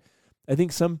hanging out. And I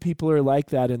think some people are like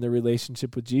that in their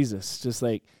relationship with Jesus. Just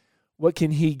like, what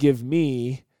can he give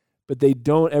me? But they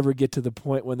don't ever get to the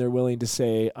point when they're willing to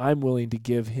say, I'm willing to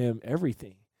give him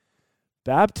everything.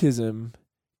 Baptism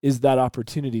is that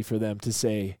opportunity for them to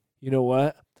say, you know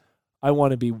what? I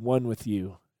want to be one with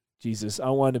you, Jesus. I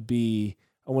want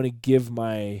to give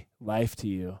my life to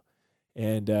you.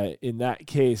 And in that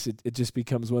case, it just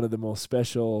becomes one of the most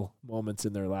special moments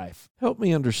in their life. Help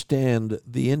me understand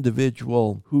the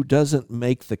individual who doesn't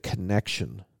make the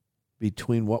connection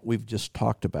between what we've just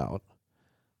talked about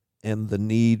and the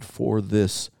need for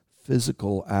this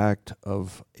physical act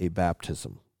of a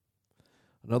baptism.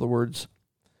 In other words,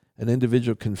 an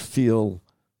individual can feel,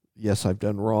 yes, I've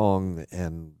done wrong,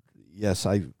 and yes,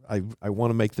 I want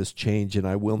to make this change, and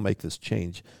I will make this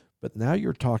change. But now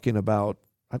you're talking about,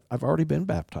 I've already been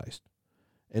baptized,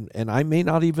 and I may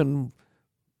not even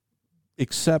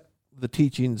accept the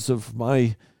teachings of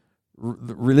my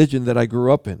religion that I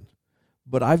grew up in,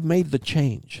 but I've made the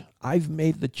change. I've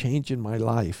made the change in my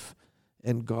life,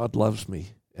 and God loves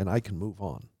me, and I can move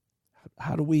on.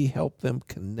 How do we help them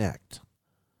connect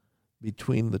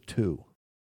between the two?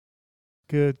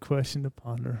 Good question to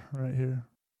ponder right here.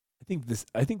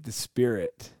 I think the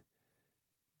Spirit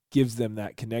gives them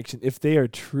that connection. If they are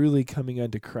truly coming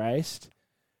unto Christ,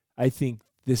 I think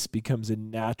this becomes a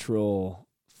natural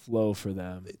flow for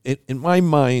them. In my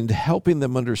mind, helping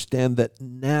them understand that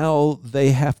now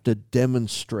they have to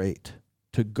demonstrate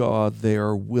to God they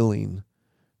are willing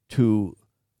to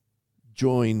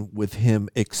join with him,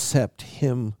 accept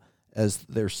him as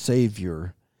their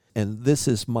Savior. And this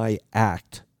is my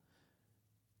act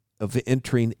of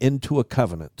entering into a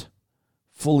covenant,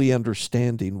 fully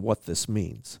understanding what this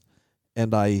means.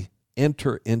 And I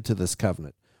enter into this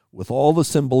covenant with all the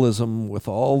symbolism, with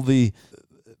all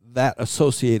that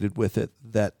associated with it,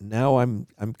 that now I'm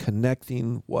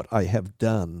connecting what I have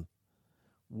done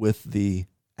with the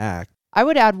act. I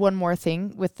would add one more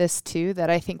thing with this too that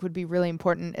I think would be really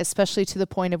important, especially to the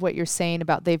point of what you're saying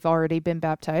about they've already been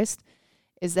baptized,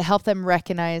 is to help them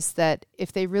recognize that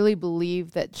if they really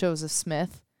believe that Joseph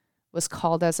Smith was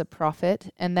called as a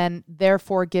prophet and then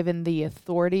therefore given the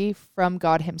authority from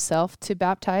God himself to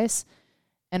baptize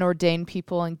and ordain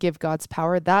people and give God's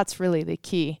power, that's really the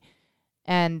key.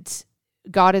 And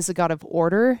God is a God of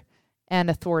order and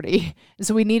authority. And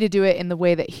so we need to do it in the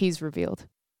way that he's revealed.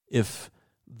 If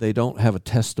they don't have a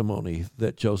testimony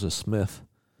that Joseph Smith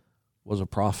was a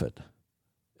prophet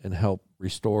and helped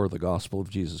restore the gospel of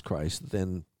Jesus Christ,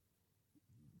 then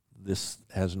this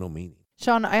has no meaning.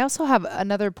 Sean, I also have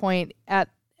another point at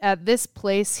this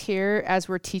place here as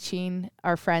we're teaching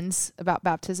our friends about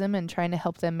baptism and trying to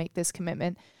help them make this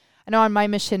commitment. I know on my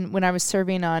mission, when I was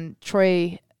serving on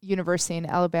Troy University in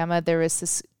Alabama, there was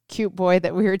this cute boy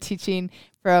that we were teaching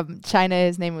from China.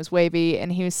 His name was Weibi,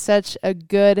 and he was such a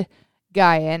good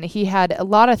guy. And he had a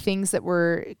lot of things that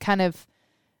were kind of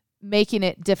making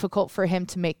it difficult for him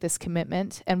to make this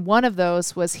commitment. And one of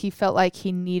those was he felt like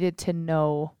he needed to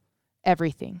know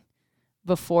everything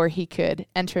before he could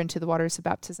enter into the waters of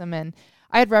baptism. And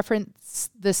I had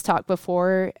referenced this talk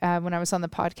before when I was on the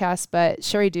podcast, but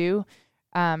Sherry Dew,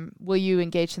 will you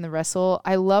engage in the wrestle?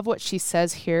 I love what she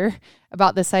says here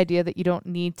about this idea that you don't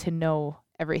need to know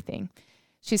everything.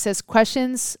 She says,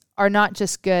 questions are not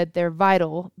just good, they're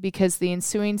vital because the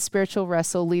ensuing spiritual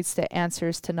wrestle leads to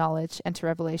answers to knowledge and to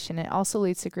revelation. It also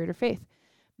leads to greater faith.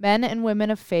 Men and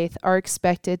women of faith are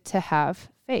expected to have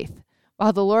faith.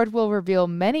 While the Lord will reveal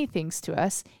many things to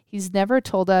us, he's never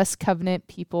told us covenant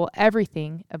people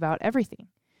everything about everything.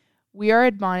 We are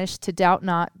admonished to doubt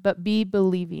not, but be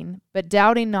believing. But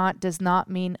doubting not does not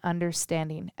mean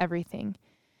understanding everything.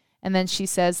 And then she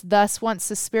says, thus, once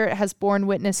the Spirit has borne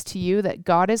witness to you that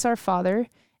God is our Father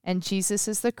and Jesus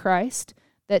is the Christ,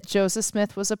 that Joseph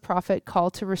Smith was a prophet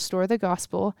called to restore the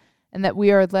gospel, and that we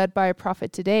are led by a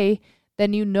prophet today,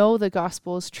 then you know the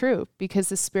gospel is true, because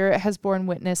the Spirit has borne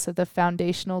witness of the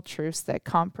foundational truths that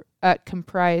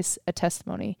comprise a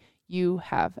testimony. You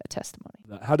have a testimony.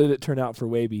 How did it turn out for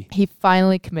Weibi? He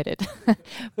finally committed,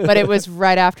 but it was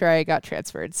right after I got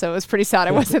transferred. So it was pretty sad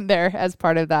I wasn't there as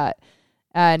part of that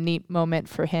neat moment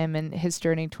for him and his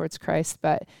journey towards Christ.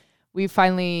 But we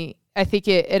finally, I think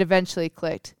it eventually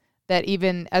clicked that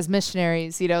even as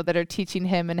missionaries, that are teaching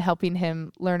him and helping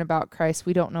him learn about Christ,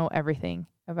 we don't know everything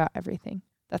about everything.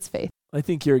 That's faith. I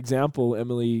think your example,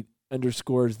 Emily,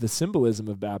 underscores the symbolism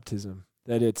of baptism,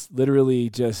 that it's literally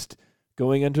just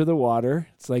going under the water.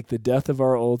 It's like the death of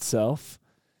our old self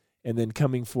and then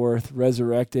coming forth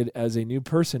resurrected as a new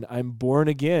person. I'm born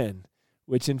again,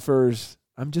 which infers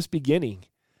I'm just beginning.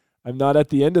 I'm not at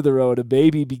the end of the road. A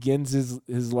baby begins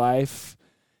his life,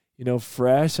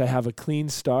 fresh. I have a clean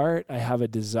start. I have a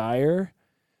desire,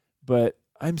 but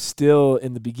I'm still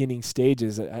in the beginning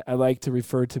stages. I like to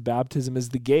refer to baptism as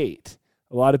the gate.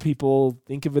 A lot of people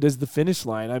think of it as the finish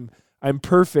line. I'm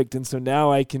perfect, and so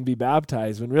now I can be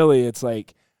baptized, when really it's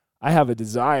like I have a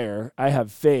desire, I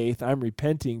have faith, I'm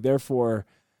repenting, therefore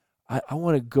I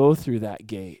want to go through that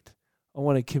gate. I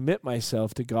want to commit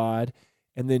myself to God,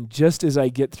 and then just as I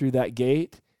get through that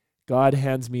gate, God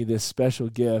hands me this special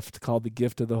gift called the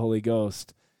gift of the Holy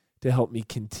Ghost to help me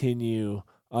continue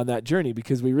on that journey,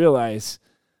 because we realize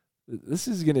this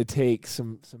is going to take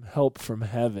some help from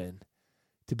heaven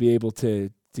to be able to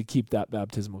keep that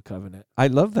baptismal covenant. I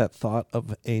love that thought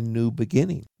of a new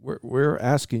beginning. We're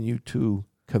asking you to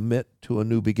commit to a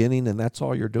new beginning, and that's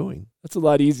all you're doing. That's a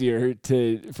lot easier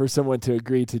for someone to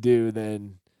agree to do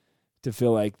than to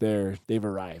feel like they've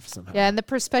arrived somehow. Yeah, and the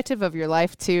perspective of your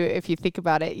life too, if you think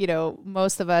about it,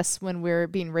 most of us, when we're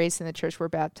being raised in the church, we're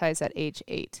baptized at age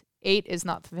 8. 8 is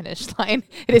not the finish line.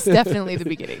 It is definitely the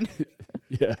beginning.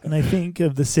 Yeah. And I think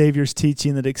of the Savior's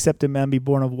teaching that except a man be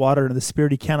born of water and of the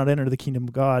Spirit, he cannot enter the kingdom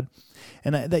of God.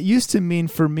 And that used to mean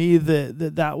for me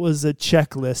that was a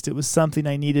checklist. It was something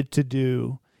I needed to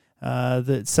do.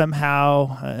 That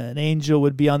somehow an angel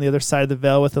would be on the other side of the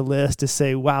veil with a list to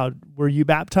say, wow, were you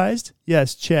baptized?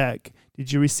 Yes, check.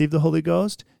 Did you receive the Holy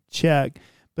Ghost? Check.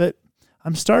 But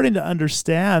I'm starting to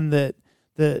understand that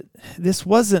this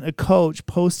wasn't a coach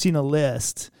posting a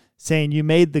list saying you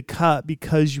made the cut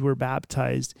because you were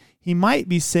baptized. He might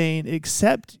be saying,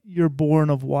 except you're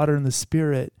born of water and the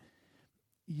Spirit,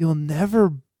 you'll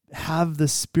never have the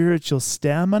spiritual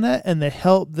stamina and the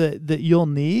help that you'll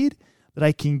need, that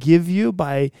I can give you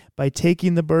by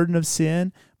taking the burden of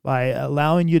sin, by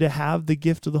allowing you to have the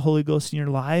gift of the Holy Ghost in your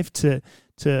life to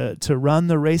run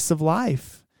the race of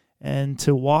life and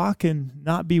to walk and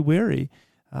not be weary.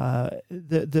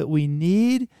 That we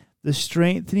need the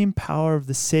strengthening power of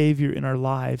the Savior in our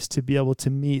lives to be able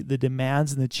to meet the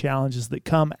demands and the challenges that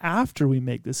come after we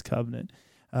make this covenant,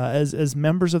 as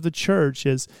members of the church,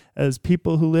 as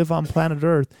people who live on planet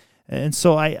Earth. And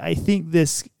so I think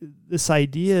this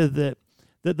idea that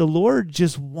the Lord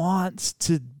just wants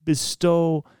to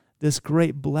bestow this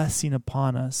great blessing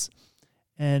upon us,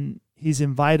 and He's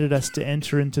invited us to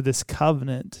enter into this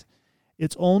covenant.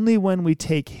 It's only when we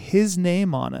take His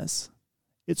name on us,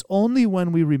 it's only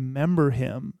when we remember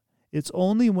Him, it's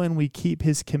only when we keep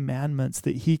His commandments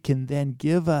that He can then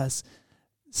give us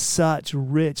such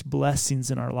rich blessings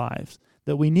in our lives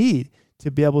that we need to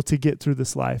be able to get through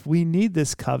this life. We need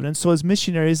this covenant. So as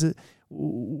missionaries,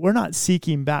 we're not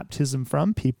seeking baptism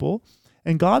from people,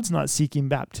 and God's not seeking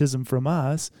baptism from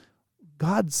us.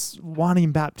 God's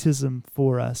wanting baptism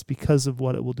for us because of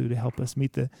what it will do to help us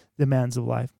meet the demands of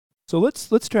life. So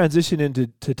let's transition into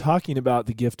talking about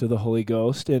the gift of the Holy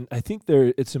Ghost, and I think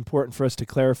it's important for us to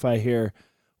clarify here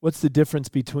what's the difference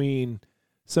between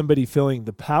somebody feeling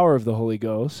the power of the Holy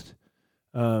Ghost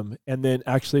and then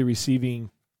actually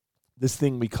receiving this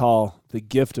thing we call the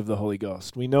gift of the Holy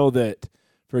Ghost. We know that,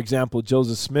 for example,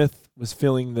 Joseph Smith was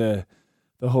feeling the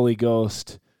Holy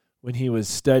Ghost when he was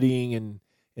studying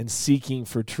and seeking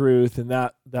for truth, and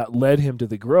that led him to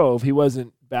the grove. He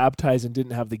wasn't baptized and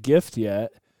didn't have the gift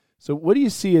yet. So what do you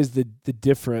see as the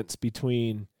difference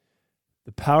between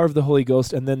the power of the Holy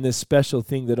Ghost and then this special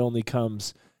thing that only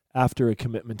comes after a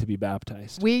commitment to be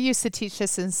baptized? We used to teach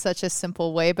this in such a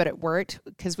simple way, but it worked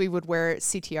because we would wear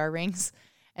CTR rings.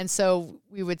 And so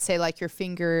we would say, like, your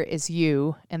finger is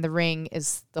you and the ring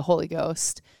is the Holy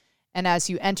Ghost. And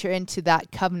as you enter into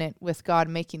that covenant with God,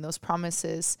 making those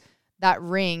promises, that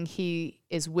ring, He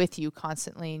is with you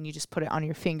constantly, and you just put it on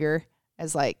your finger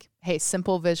as like, hey,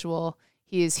 simple visual.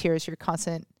 He is here as your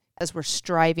constant, as we're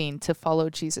striving to follow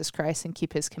Jesus Christ and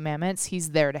keep His commandments.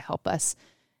 He's there to help us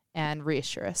and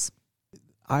reassure us.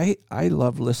 I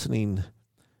love listening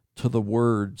to the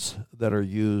words that are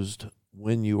used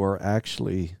when you are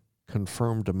actually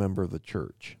confirmed a member of the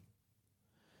church.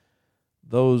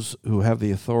 Those who have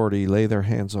the authority lay their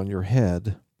hands on your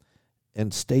head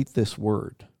and state this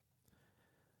word.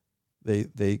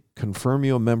 They confirm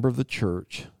you a member of the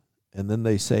church, and then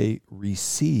they say,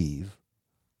 receive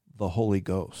the Holy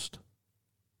Ghost.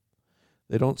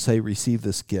 They don't say, receive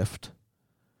this gift,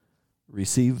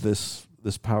 receive this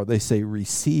power. They say,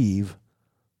 receive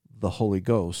the Holy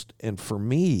Ghost. And for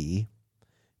me,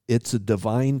 it's a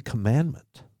divine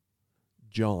commandment.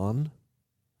 John,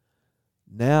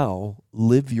 now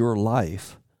live your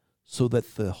life so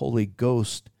that the Holy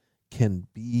Ghost can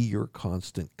be your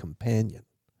constant companion.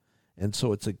 And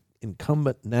so it's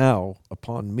incumbent now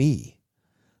upon me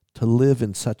to live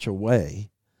in such a way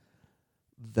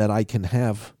that I can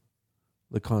have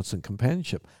the constant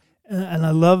companionship. And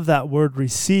I love that word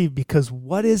receive, because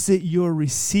what is it you're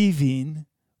receiving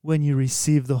when you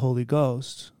receive the Holy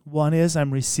Ghost? One is,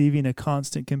 I'm receiving a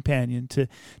constant companion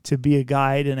to be a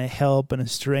guide and a help and a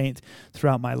strength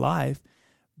throughout my life.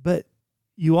 But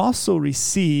you also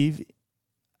receive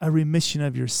a remission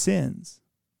of your sins.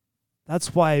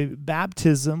 That's why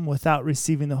baptism without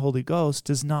receiving the Holy Ghost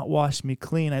does not wash me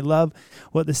clean. I love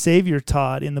what the Savior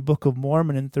taught in the Book of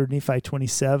Mormon in 3 Nephi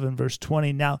 27, verse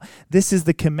 20. Now, this is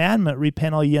the commandment,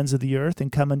 repent all ye ends of the earth,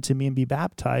 and come unto me and be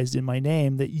baptized in my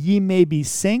name, that ye may be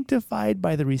sanctified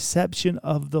by the reception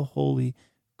of the Holy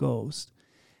Ghost.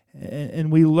 And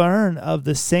we learn of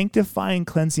the sanctifying,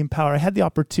 cleansing power. I had the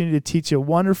opportunity to teach a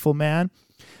wonderful man.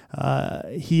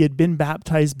 He had been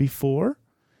baptized before.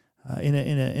 In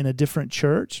a different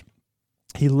church.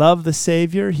 He loved the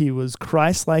Savior. He was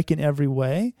Christ-like in every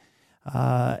way.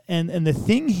 And the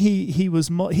thing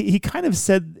he kind of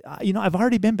said, I've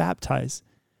already been baptized.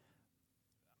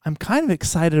 I'm kind of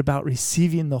excited about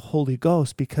receiving the Holy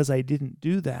Ghost because I didn't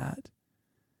do that.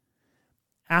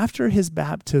 After his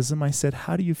baptism, I said,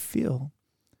 how do you feel?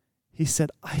 He said,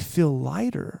 I feel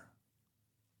lighter.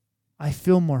 I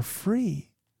feel more free.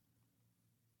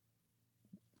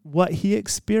 What he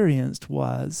experienced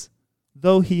was,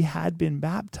 though he had been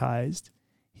baptized,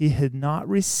 he had not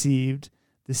received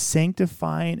the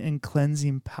sanctifying and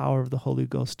cleansing power of the Holy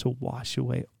Ghost to wash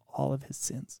away all of his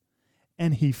sins.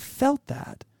 And he felt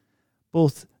that,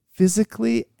 both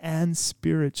physically and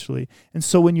spiritually. And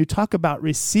so when you talk about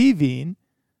receiving,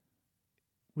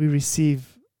 we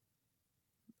receive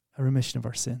a remission of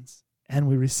our sins. And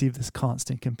we receive this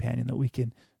constant companion that we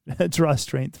can draw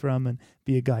strength from and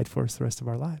be a guide for us the rest of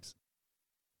our lives.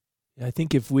 I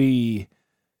think if we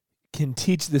can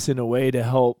teach this in a way to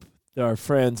help our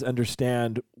friends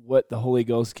understand what the Holy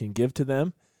Ghost can give to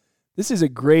them, this is a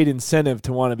great incentive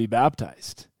to want to be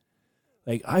baptized.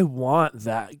 Like, I want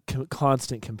that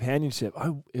constant companionship.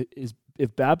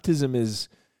 If baptism is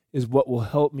what will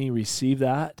help me receive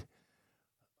that,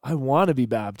 I want to be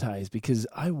baptized because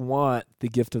I want the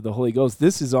gift of the Holy Ghost.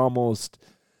 This is almost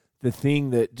the thing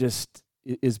that just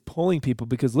is pulling people,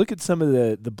 because look at some of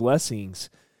the blessings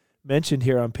mentioned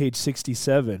here on page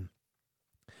 67.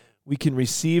 We can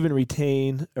receive and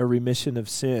retain a remission of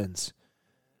sins.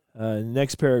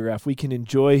 Next paragraph, we can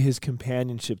enjoy his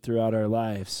companionship throughout our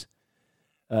lives.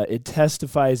 It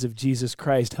testifies of Jesus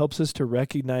Christ, helps us to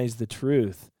recognize the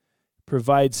truth,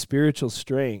 provides spiritual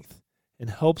strength,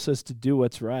 and helps us to do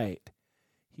what's right.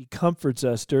 He comforts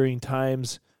us during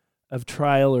times of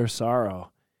trial or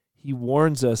sorrow. He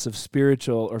warns us of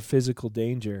spiritual or physical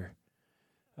danger.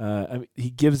 He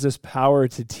gives us power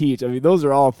to teach. Those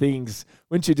are all things.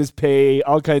 Wouldn't you just pay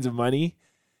all kinds of money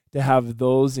to have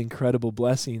those incredible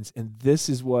blessings? And this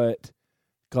is what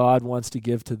God wants to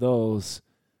give to those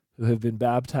who have been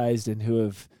baptized and who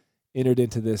have entered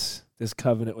into this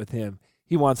covenant with him.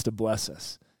 He wants to bless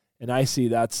us. And I see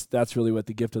that's really what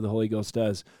the gift of the Holy Ghost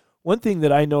does. One thing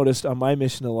that I noticed on my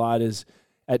mission a lot is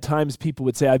at times people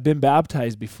would say, I've been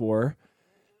baptized before,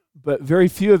 but very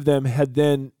few of them had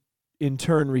then in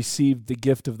turn received the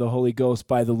gift of the Holy Ghost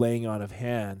by the laying on of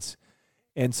hands.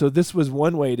 And so this was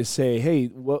one way to say, hey,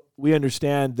 we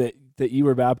understand that you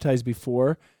were baptized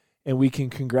before, and we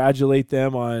can congratulate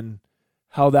them on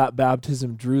how that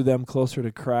baptism drew them closer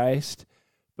to Christ.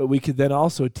 But we could then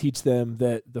also teach them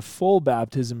that the full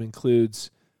baptism includes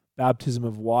baptism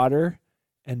of water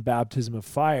and baptism of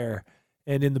fire.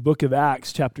 And in the book of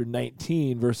Acts, chapter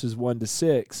 19, verses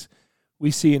 1-6, we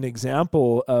see an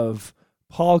example of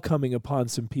Paul coming upon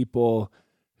some people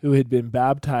who had been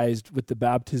baptized with the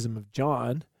baptism of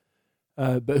John,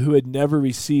 but who had never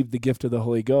received the gift of the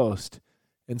Holy Ghost.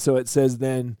 And so it says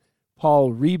then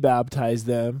Paul rebaptized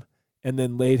them and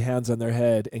then laid hands on their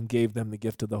head and gave them the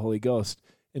gift of the Holy Ghost.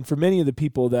 And for many of the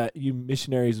people that you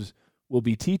missionaries will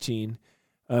be teaching,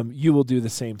 you will do the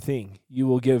same thing. You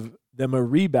will give them a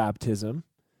rebaptism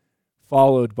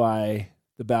followed by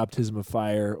the baptism of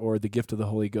fire or the gift of the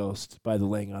Holy Ghost by the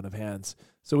laying on of hands.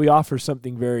 So we offer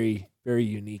something very, very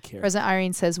unique here. President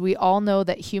Irene says, we all know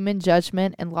that human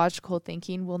judgment and logical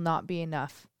thinking will not be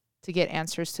enough to get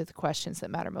answers to the questions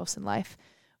that matter most in life.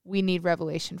 We need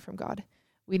revelation from God.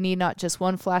 We need not just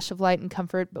one flash of light and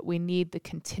comfort, but we need the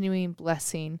continuing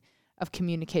blessing of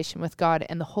communication with God,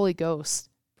 and the Holy Ghost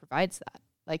provides that.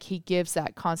 Like, he gives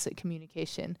that constant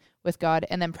communication with God.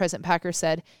 And then President Packer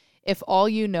said, If all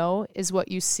you know is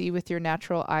what you see with your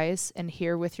natural eyes and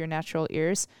hear with your natural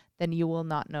ears, then you will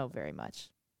not know very much.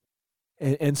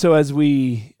 And so as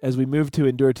we move to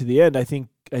endure to the end, I think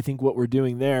what we're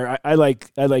doing there, I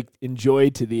like enjoy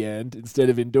to the end instead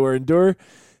of endure. Endure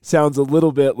sounds a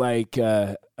little bit like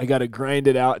I got to grind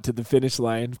it out to the finish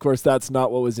line. Of course, that's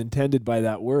not what was intended by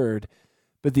that word.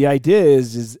 But the idea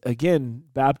is again,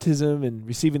 baptism and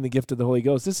receiving the gift of the Holy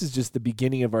Ghost, this is just the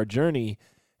beginning of our journey.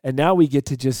 And now we get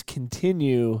to just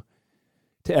continue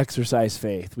to exercise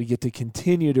faith. We get to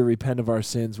continue to repent of our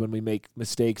sins when we make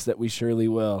mistakes that we surely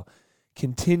will.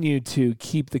 Continue to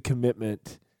keep the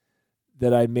commitment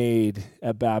that I made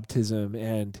at baptism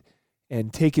and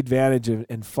take advantage of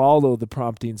and follow the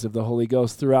promptings of the Holy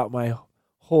Ghost throughout my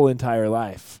whole entire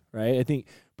life, right? I think,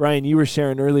 Brian, you were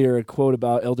sharing earlier a quote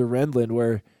about Elder Rendland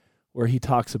where he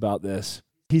talks about this.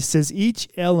 He says, each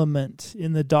element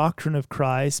in the doctrine of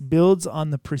Christ builds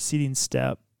on the preceding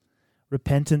step.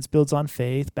 Repentance builds on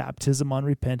faith, baptism on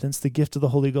repentance, the gift of the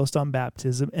Holy Ghost on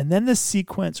baptism, and then the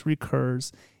sequence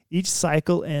recurs. Each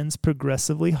cycle ends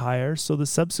progressively higher, so the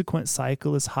subsequent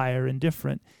cycle is higher and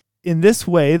different. In this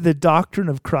way, the doctrine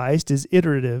of Christ is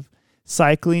iterative.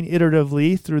 Cycling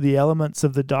iteratively through the elements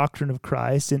of the doctrine of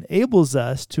Christ enables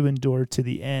us to endure to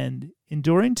the end.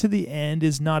 Enduring to the end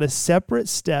is not a separate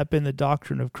step in the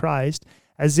doctrine of Christ,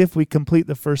 as if we complete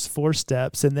the first 4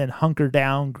 steps and then hunker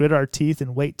down, grit our teeth,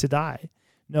 and wait to die.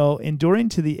 No, enduring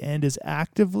to the end is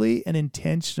actively and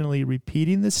intentionally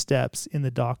repeating the steps in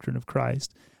the doctrine of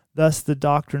Christ. Thus, the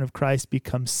doctrine of Christ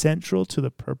becomes central to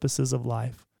the purposes of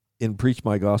life. In Preach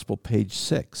My Gospel, page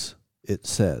 6, it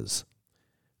says,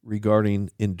 regarding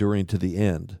enduring to the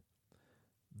end,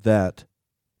 that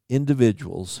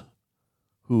individuals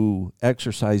who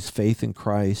exercise faith in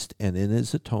Christ and in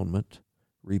his atonement,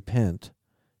 repent,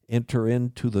 enter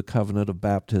into the covenant of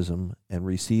baptism, and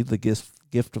receive the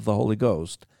gift of the Holy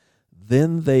Ghost,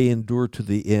 then they endure to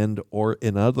the end, or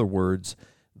in other words,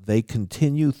 they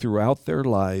continue throughout their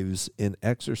lives in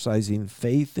exercising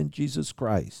faith in Jesus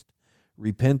Christ,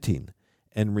 repenting,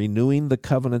 and renewing the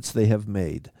covenants they have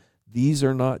made. These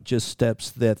are not just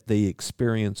steps that they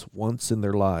experience once in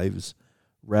their lives.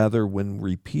 Rather, when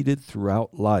repeated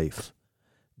throughout life,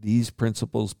 these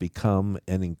principles become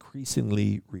an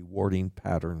increasingly rewarding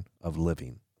pattern of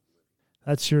living.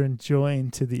 That's your enjoying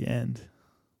to the end.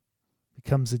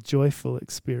 Becomes a joyful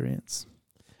experience.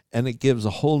 And it gives a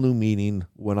whole new meaning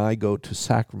when I go to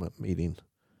sacrament meeting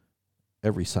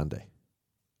every Sunday.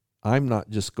 I'm not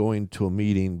just going to a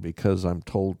meeting because I'm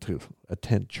told to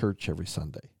attend church every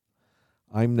Sunday.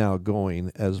 I'm now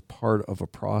going as part of a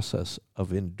process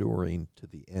of enduring to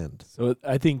the end. So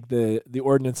I think the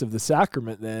ordinance of the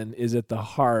sacrament then is at the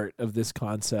heart of this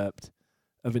concept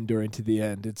of enduring to the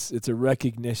end. It's a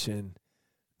recognition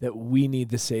that we need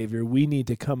the Savior. We need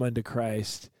to come unto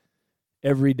Christ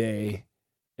every day,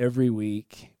 every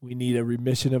week. We need a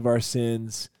remission of our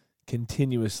sins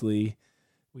continuously.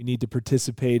 We need to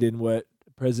participate in what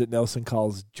President Nelson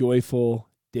calls joyful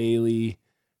daily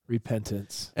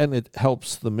repentance. And it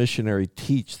helps the missionary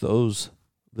teach those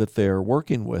that they're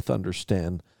working with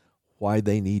understand why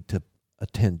they need to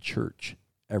attend church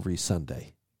every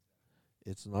Sunday.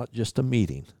 It's not just a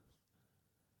meeting.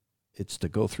 It's to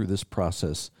go through this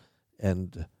process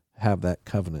and have that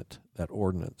covenant, that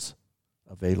ordinance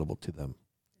available to them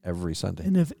every Sunday.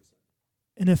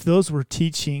 And if those we're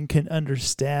teaching can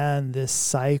understand this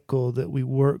cycle that we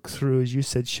work through, as you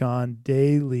said, Sean,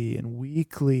 daily and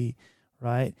weekly,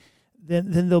 right?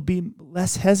 Then they'll be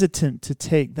less hesitant to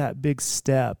take that big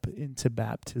step into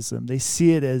baptism. They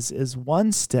see it as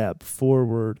one step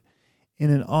forward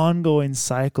in an ongoing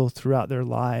cycle throughout their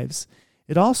lives.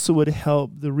 It also would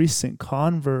help the recent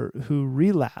convert who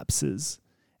relapses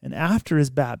and after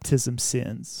his baptism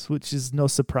sins, which is no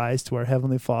surprise to our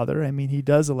Heavenly Father. I mean, He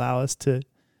does allow us to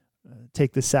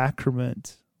take the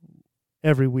sacrament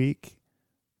every week,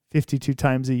 52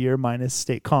 times a year minus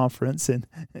state conference and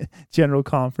general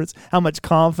conference. How much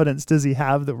confidence does He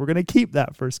have that we're going to keep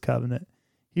that first covenant?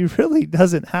 He really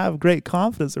doesn't have great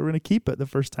confidence that we're going to keep it the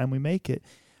first time we make it.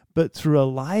 But through a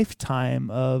lifetime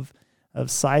of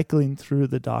cycling through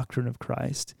the doctrine of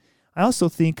Christ. I also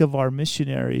think of our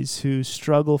missionaries who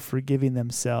struggle forgiving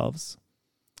themselves.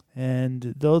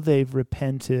 And though they've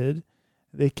repented,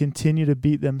 they continue to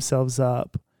beat themselves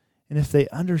up. And if they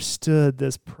understood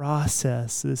this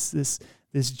process,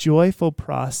 this joyful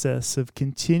process of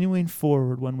continuing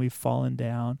forward when we've fallen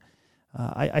down,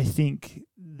 I think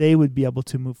they would be able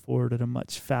to move forward at a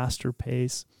much faster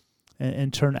pace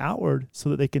and turn outward so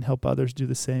that they can help others do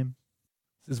the same.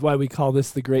 This is why we call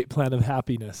this the great plan of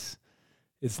happiness.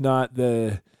 It's not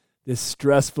this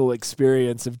stressful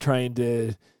experience of trying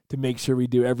to to make sure we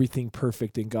do everything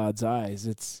perfect in God's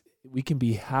eyes. We can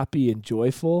be happy and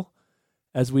joyful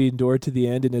as we endure to the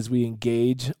end and as we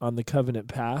engage on the covenant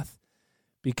path,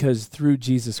 because through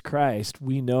Jesus Christ,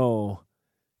 we know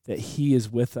that he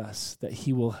is with us, that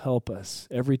he will help us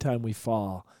every time we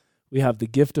fall. We have the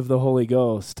gift of the Holy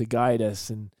Ghost to guide us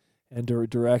and to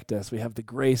direct us. We have the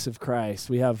grace of Christ.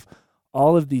 We have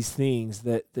all of these things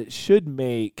that should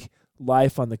make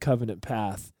life on the covenant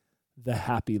path the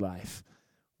happy life.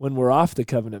 When we're off the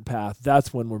covenant path,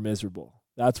 that's when we're miserable.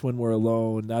 That's when we're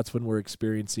alone. That's when we're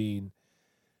experiencing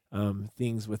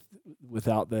things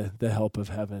without the help of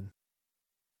heaven.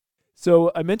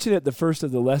 So I mentioned at the first of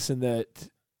the lesson that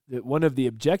one of the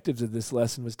objectives of this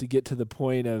lesson was to get to the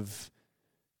point of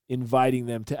inviting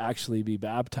them to actually be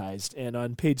baptized. And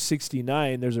on page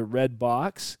 69, there's a red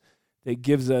box that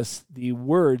gives us the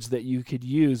words that you could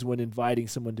use when inviting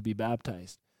someone to be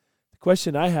baptized. The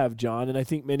question I have, John, and I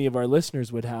think many of our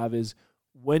listeners would have, is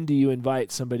when do you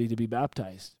invite somebody to be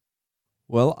baptized?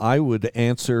 Well, I would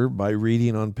answer by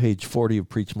reading on page 40 of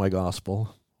Preach My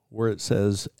Gospel, where it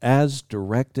says, as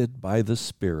directed by the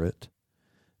Spirit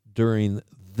during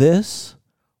this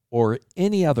or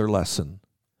any other lesson,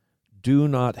 do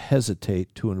not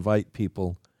hesitate to invite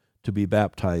people to be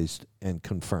baptized and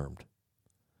confirmed.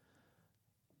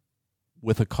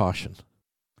 With a caution.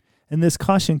 And this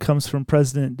caution comes from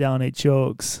President Dallin H.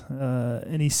 Oaks.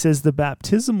 And he says the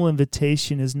baptismal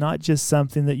invitation is not just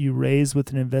something that you raise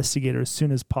with an investigator as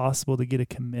soon as possible to get a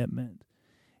commitment.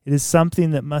 It is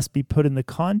something that must be put in the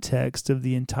context of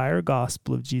the entire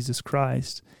gospel of Jesus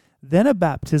Christ. Then a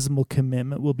baptismal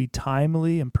commitment will be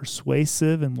timely and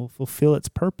persuasive and will fulfill its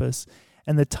purpose.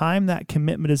 And the time that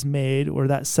commitment is made or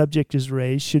that subject is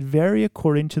raised should vary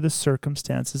according to the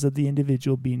circumstances of the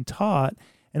individual being taught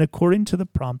and according to the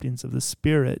promptings of the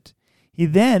Spirit. He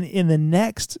then, in the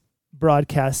next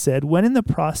broadcast, said, when in the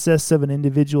process of an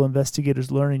individual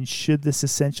investigator's learning should this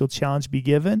essential challenge be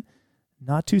given?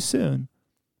 Not too soon,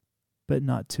 but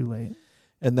not too late.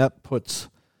 And that puts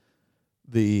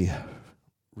the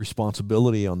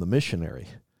responsibility on the missionary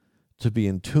to be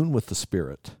in tune with the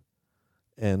Spirit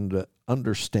and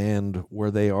understand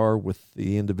where they are with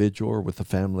the individual or with the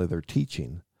family they're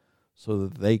teaching so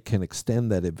that they can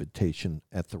extend that invitation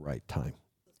at the right time.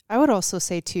 I would also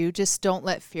say, too, just don't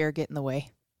let fear get in the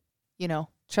way.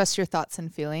 Trust your thoughts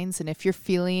and feelings. And if you're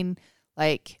feeling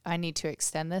like I need to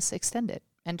extend this, extend it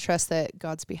and trust that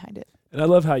God's behind it. And I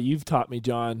love how you've taught me,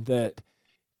 John, that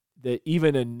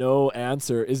even a no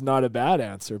answer is not a bad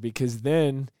answer, because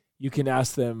then you can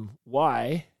ask them,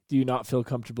 why do you not feel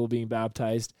comfortable being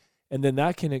baptized? And then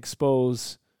that can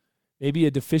expose maybe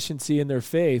a deficiency in their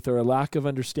faith or a lack of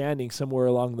understanding somewhere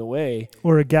along the way.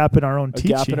 Or a gap in our own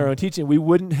teaching. We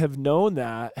wouldn't have known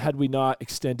that had we not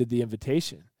extended the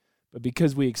invitation. But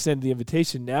because we extend the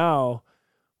invitation now,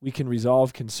 we can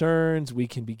resolve concerns. We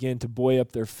can begin to buoy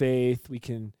up their faith. We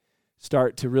can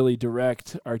start to really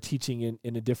direct our teaching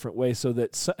in a different way so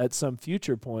that at some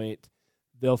future point,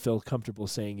 they'll feel comfortable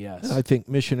saying yes. I think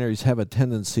missionaries have a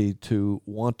tendency to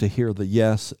want to hear the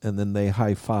yes and then they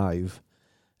high five,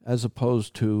 as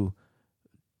opposed to,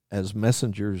 as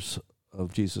messengers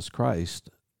of Jesus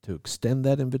Christ, to extend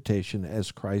that invitation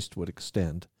as Christ would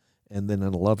extend, and then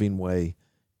in a loving way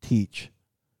teach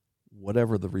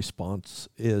whatever the response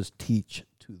is, teach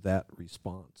to that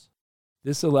response.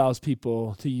 This allows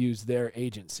people to use their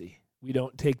agency. We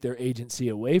don't take their agency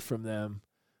away from them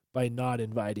by not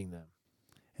inviting them.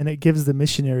 And it gives the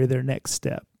missionary their next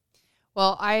step.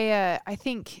 Well, I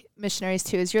think missionaries,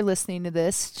 too, as you're listening to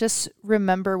this, just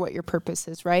remember what your purpose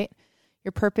is, right?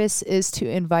 Your purpose is to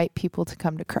invite people to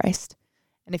come to Christ.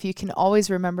 And if you can always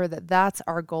remember that that's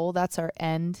our goal, that's our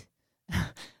end,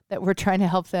 that we're trying to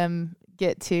help them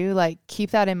get to,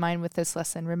 keep that in mind with this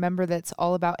lesson. Remember that it's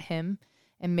all about Him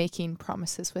and making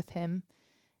promises with Him.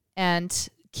 And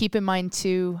keep in mind,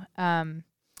 too,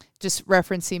 just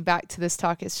referencing back to this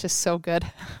talk, it's just so good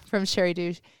from Sherry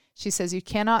Dew. She says, you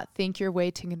cannot think your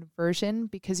way to conversion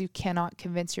because you cannot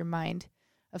convince your mind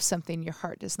of something your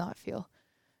heart does not feel.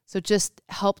 So just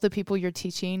help the people you're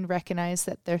teaching recognize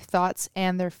that their thoughts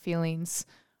and their feelings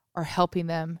are helping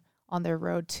them on their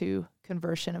road to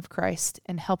conversion of Christ,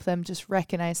 and help them just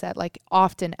recognize that.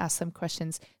 Often ask them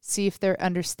questions, see if they're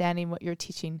understanding what you're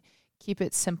teaching. Keep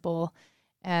it simple.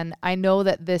 And I know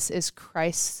that this is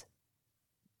Christ's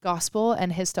gospel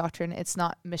and His doctrine. It's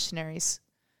not missionaries'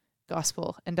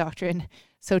 gospel and doctrine.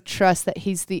 So trust that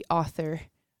He's the author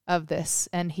of this,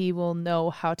 and He will know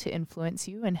how to influence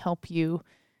you and help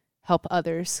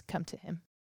others come to Him.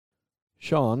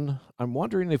 Sean, I'm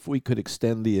wondering if we could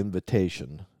extend the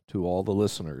invitation to all the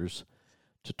listeners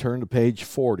to turn to page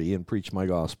 40 and Preach My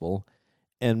Gospel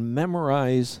and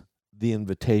memorize the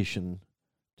invitation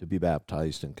to be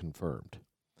baptized and confirmed.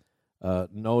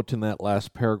 Note in that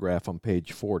last paragraph on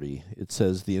page 40, it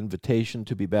says the invitation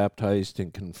to be baptized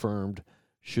and confirmed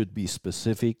should be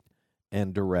specific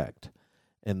and direct.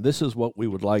 And this is what we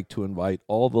would like to invite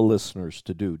all the listeners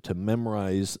to do, to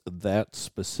memorize that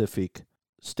specific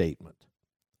statement.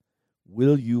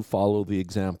 Will you follow the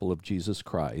example of Jesus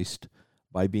Christ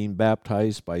by being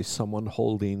baptized by someone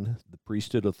holding the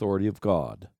priesthood authority of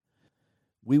God?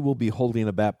 We will be holding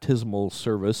a baptismal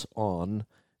service on,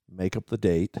 make up the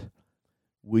date.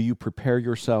 Will you prepare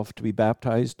yourself to be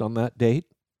baptized on that date?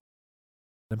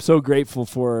 I'm so grateful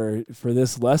for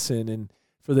this lesson and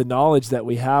for the knowledge that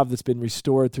we have that's been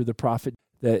restored through the prophet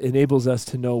that enables us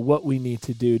to know what we need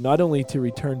to do, not only to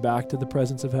return back to the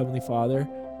presence of Heavenly Father,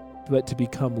 but to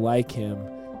become like Him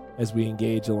as we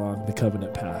engage along the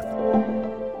covenant path.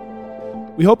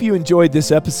 We hope you enjoyed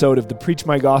this episode of the Preach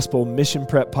My Gospel Mission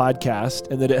Prep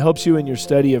Podcast and that it helps you in your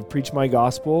study of Preach My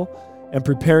Gospel and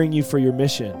preparing you for your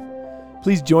mission.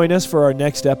 Please join us for our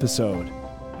next episode.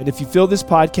 And if you feel this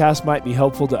podcast might be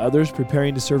helpful to others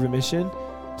preparing to serve a mission,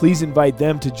 please invite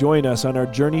them to join us on our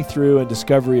journey through and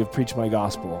discovery of Preach My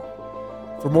Gospel.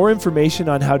 For more information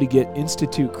on how to get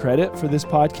Institute credit for this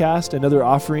podcast and other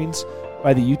offerings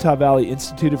by the Utah Valley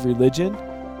Institute of Religion,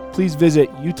 please visit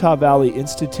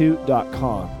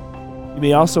utahvalleyinstitute.com. You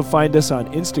may also find us on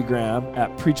Instagram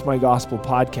at Preach My Gospel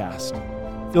Podcast.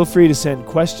 Feel free to send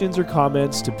questions or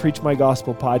comments to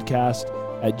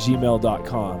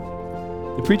preachmygospelpodcast@gmail.com.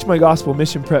 The Preach My Gospel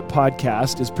Mission Prep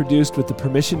Podcast is produced with the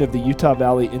permission of the Utah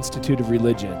Valley Institute of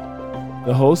Religion.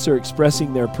 The hosts are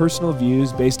expressing their personal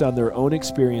views based on their own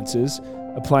experiences,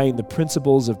 applying the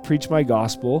principles of Preach My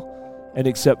Gospel, and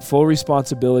accept full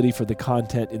responsibility for the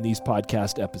content in these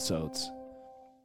podcast episodes.